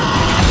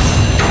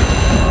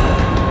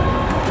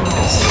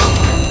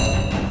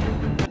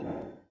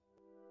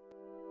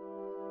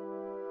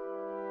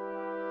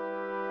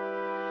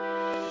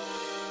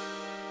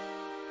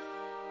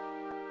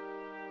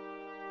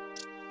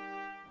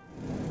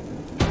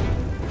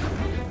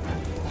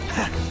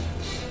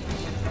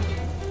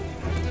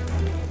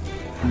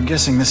 I'm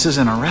guessing this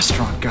isn't a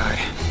restaurant guide.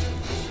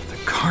 The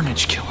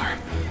Carnage Killer.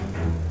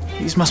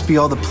 These must be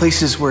all the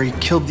places where he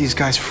killed these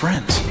guys'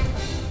 friends.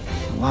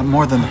 A lot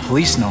more than the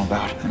police know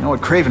about. I know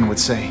what Craven would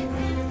say.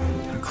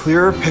 A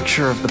clearer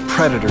picture of the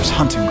Predator's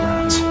hunting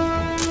grounds.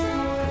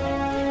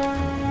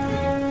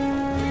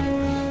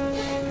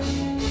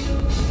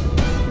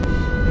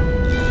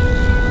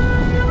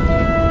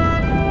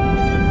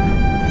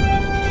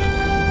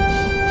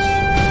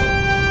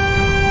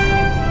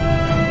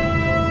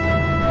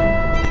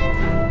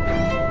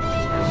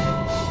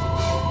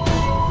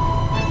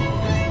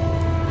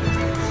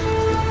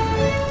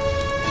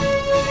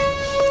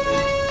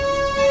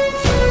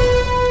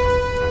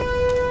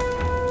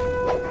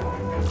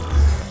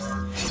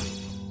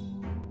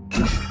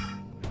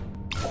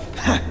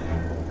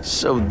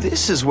 So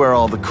this is where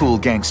all the cool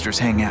gangsters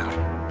hang out.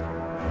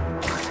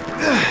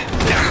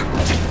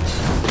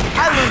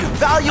 I learned a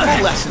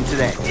valuable lesson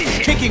today.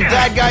 Kicking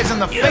bad guys in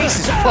the face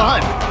is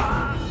fun.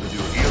 Did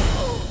you hear?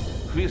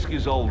 Fisk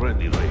is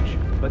already rich,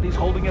 but he's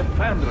holding a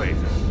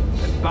fundraiser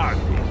at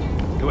party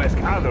to ask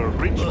other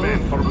rich men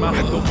for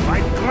money to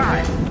fight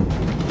crime.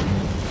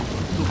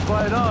 To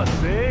fight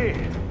us,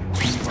 eh?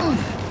 Let's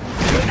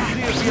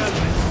see if he has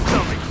the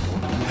stomach.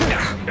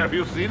 Have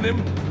you seen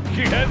him?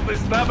 He has the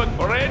stomach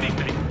for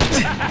anything.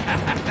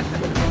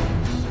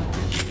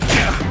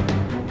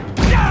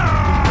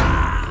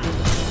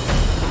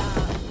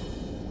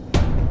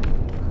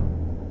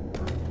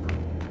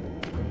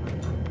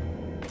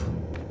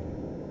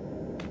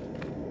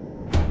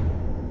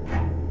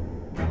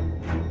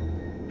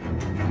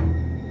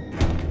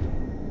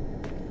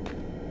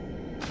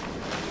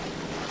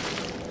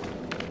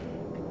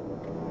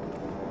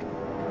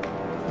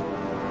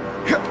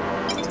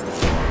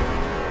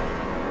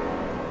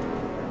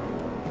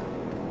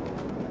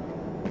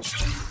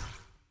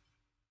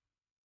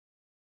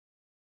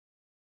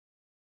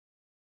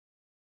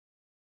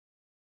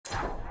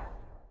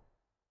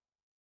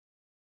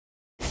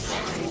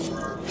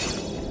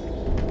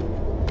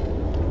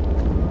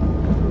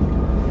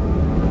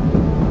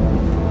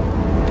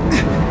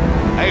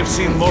 I've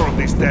seen more of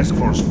these task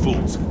force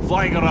fools,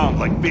 flying around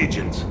like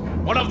pigeons.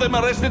 One of them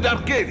arrested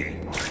Arcady.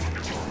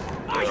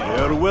 They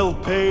are well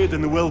paid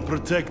and well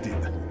protected.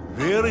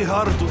 Very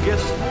hard to get.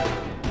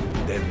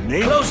 Then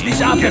maybe Close this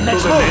up get and to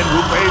let's the move. men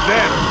who pay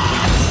them.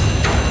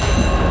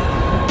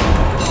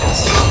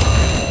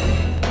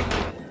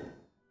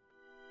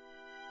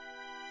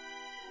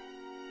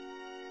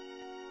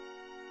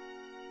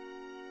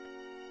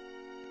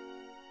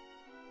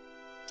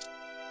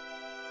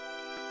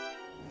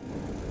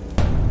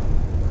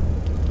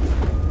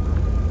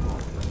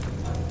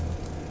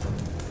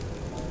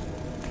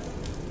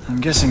 I'm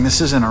guessing this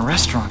isn't a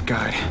restaurant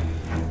guide.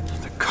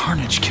 The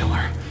Carnage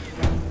Killer.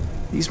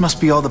 These must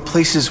be all the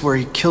places where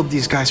he killed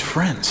these guys'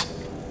 friends.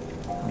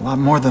 A lot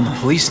more than the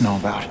police know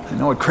about. I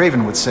know what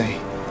Craven would say.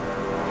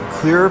 A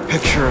clearer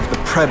picture of the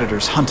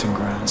Predator's hunting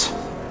grounds.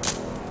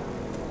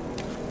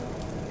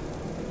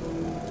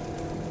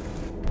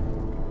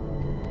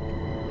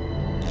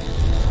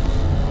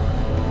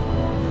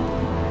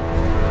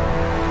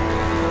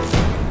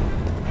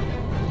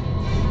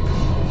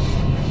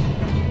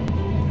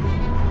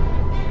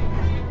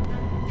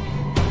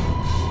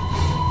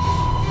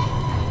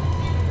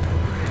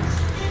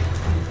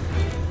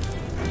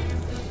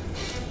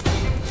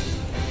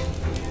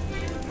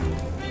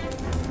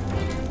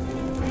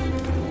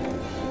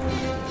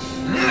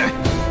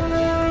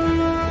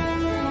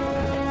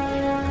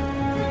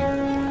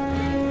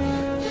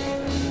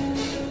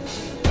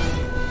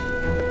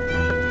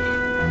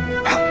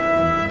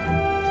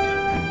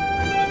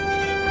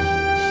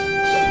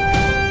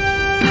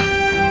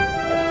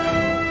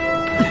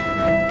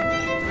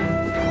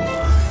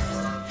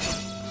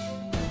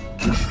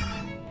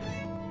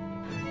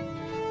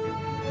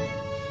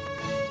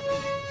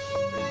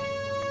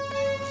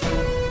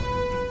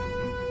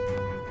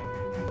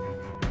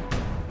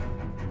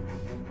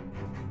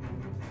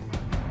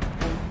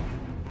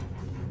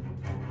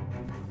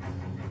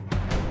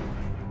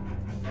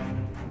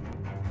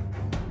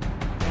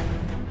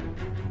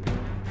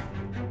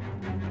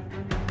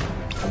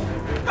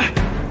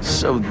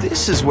 So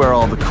this is where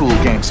all the cool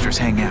gangsters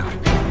hang out.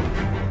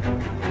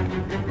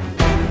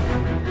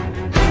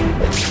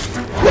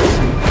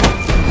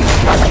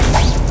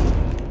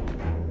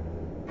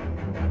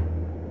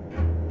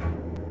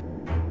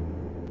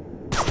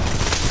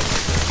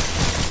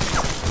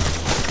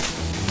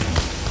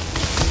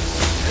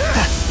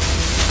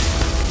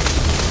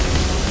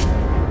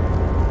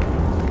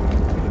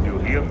 Did you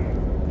hear?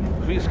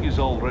 Fisk is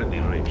already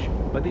rich,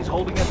 but he's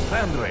holding a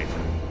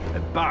fundraiser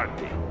at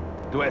party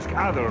to ask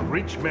other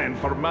rich men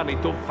for money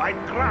to fight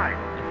crime.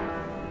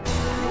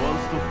 He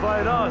wants to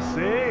fight us,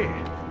 eh?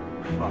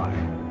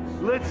 Fine.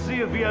 Let's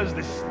see if he has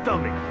the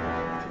stomach for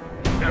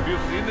it. Have you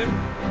seen him?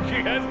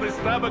 He has the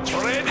stomach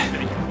for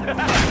anything.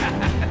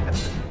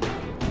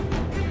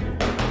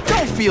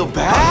 Don't feel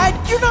bad.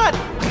 You're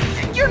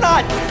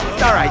not.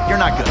 All right, you're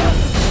not good.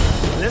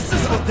 This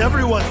is what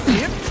everyone's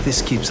seeing? If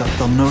this keeps up,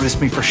 they'll notice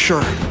me for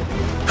sure.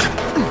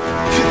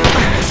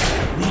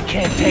 We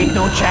can't take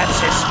no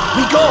chances.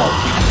 We go!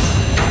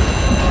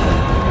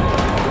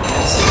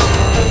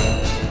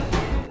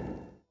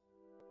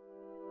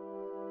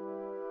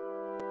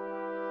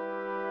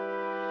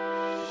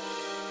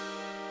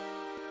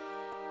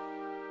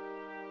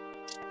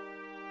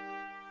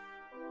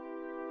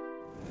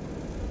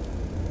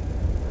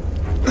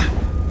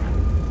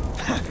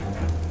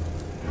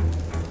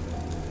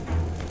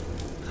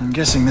 I'm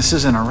guessing this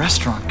isn't a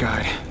restaurant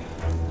guide.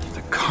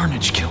 The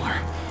Carnage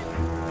Killer.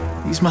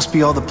 These must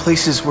be all the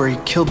places where he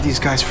killed these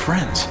guys'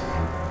 friends.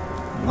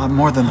 A lot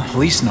more than the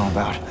police know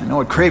about. I know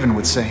what Craven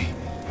would say.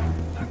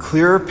 A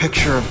clearer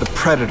picture of the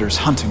Predator's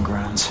hunting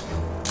grounds.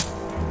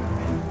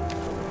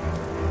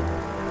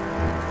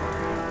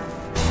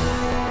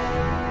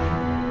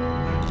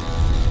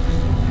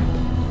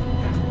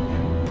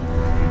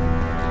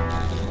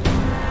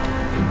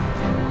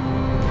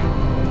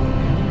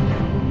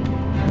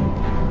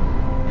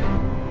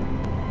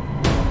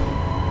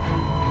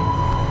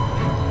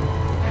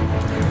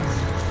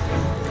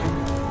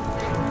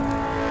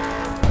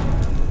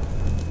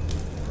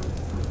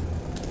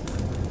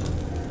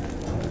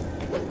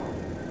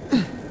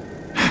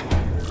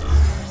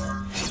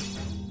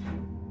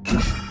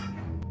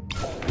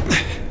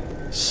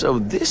 So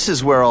this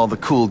is where all the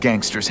cool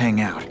gangsters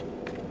hang out.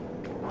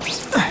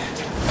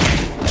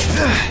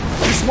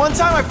 This one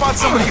time I fought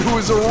somebody who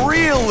was a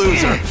real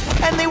loser,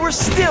 and they were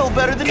still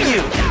better than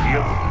you.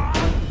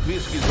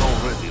 Fisk is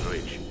already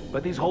rich,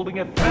 but he's holding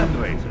a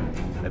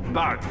fundraiser, a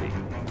party,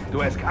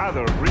 to ask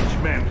other rich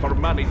men for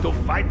money to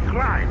fight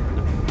crime.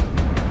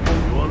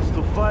 He wants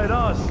to fight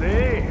us,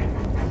 eh?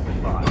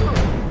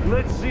 Fine.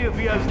 Let's see if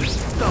he has the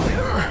stomach.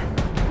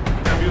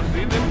 Have you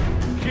seen him?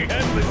 He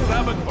has the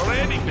stomach for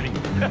anything.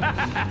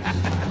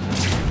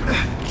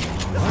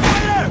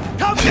 Spider!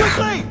 Come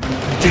quickly!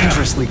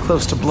 Dangerously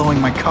close to blowing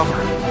my cover.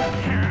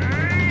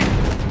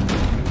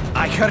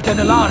 I heard an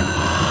alarm.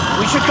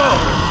 We should go.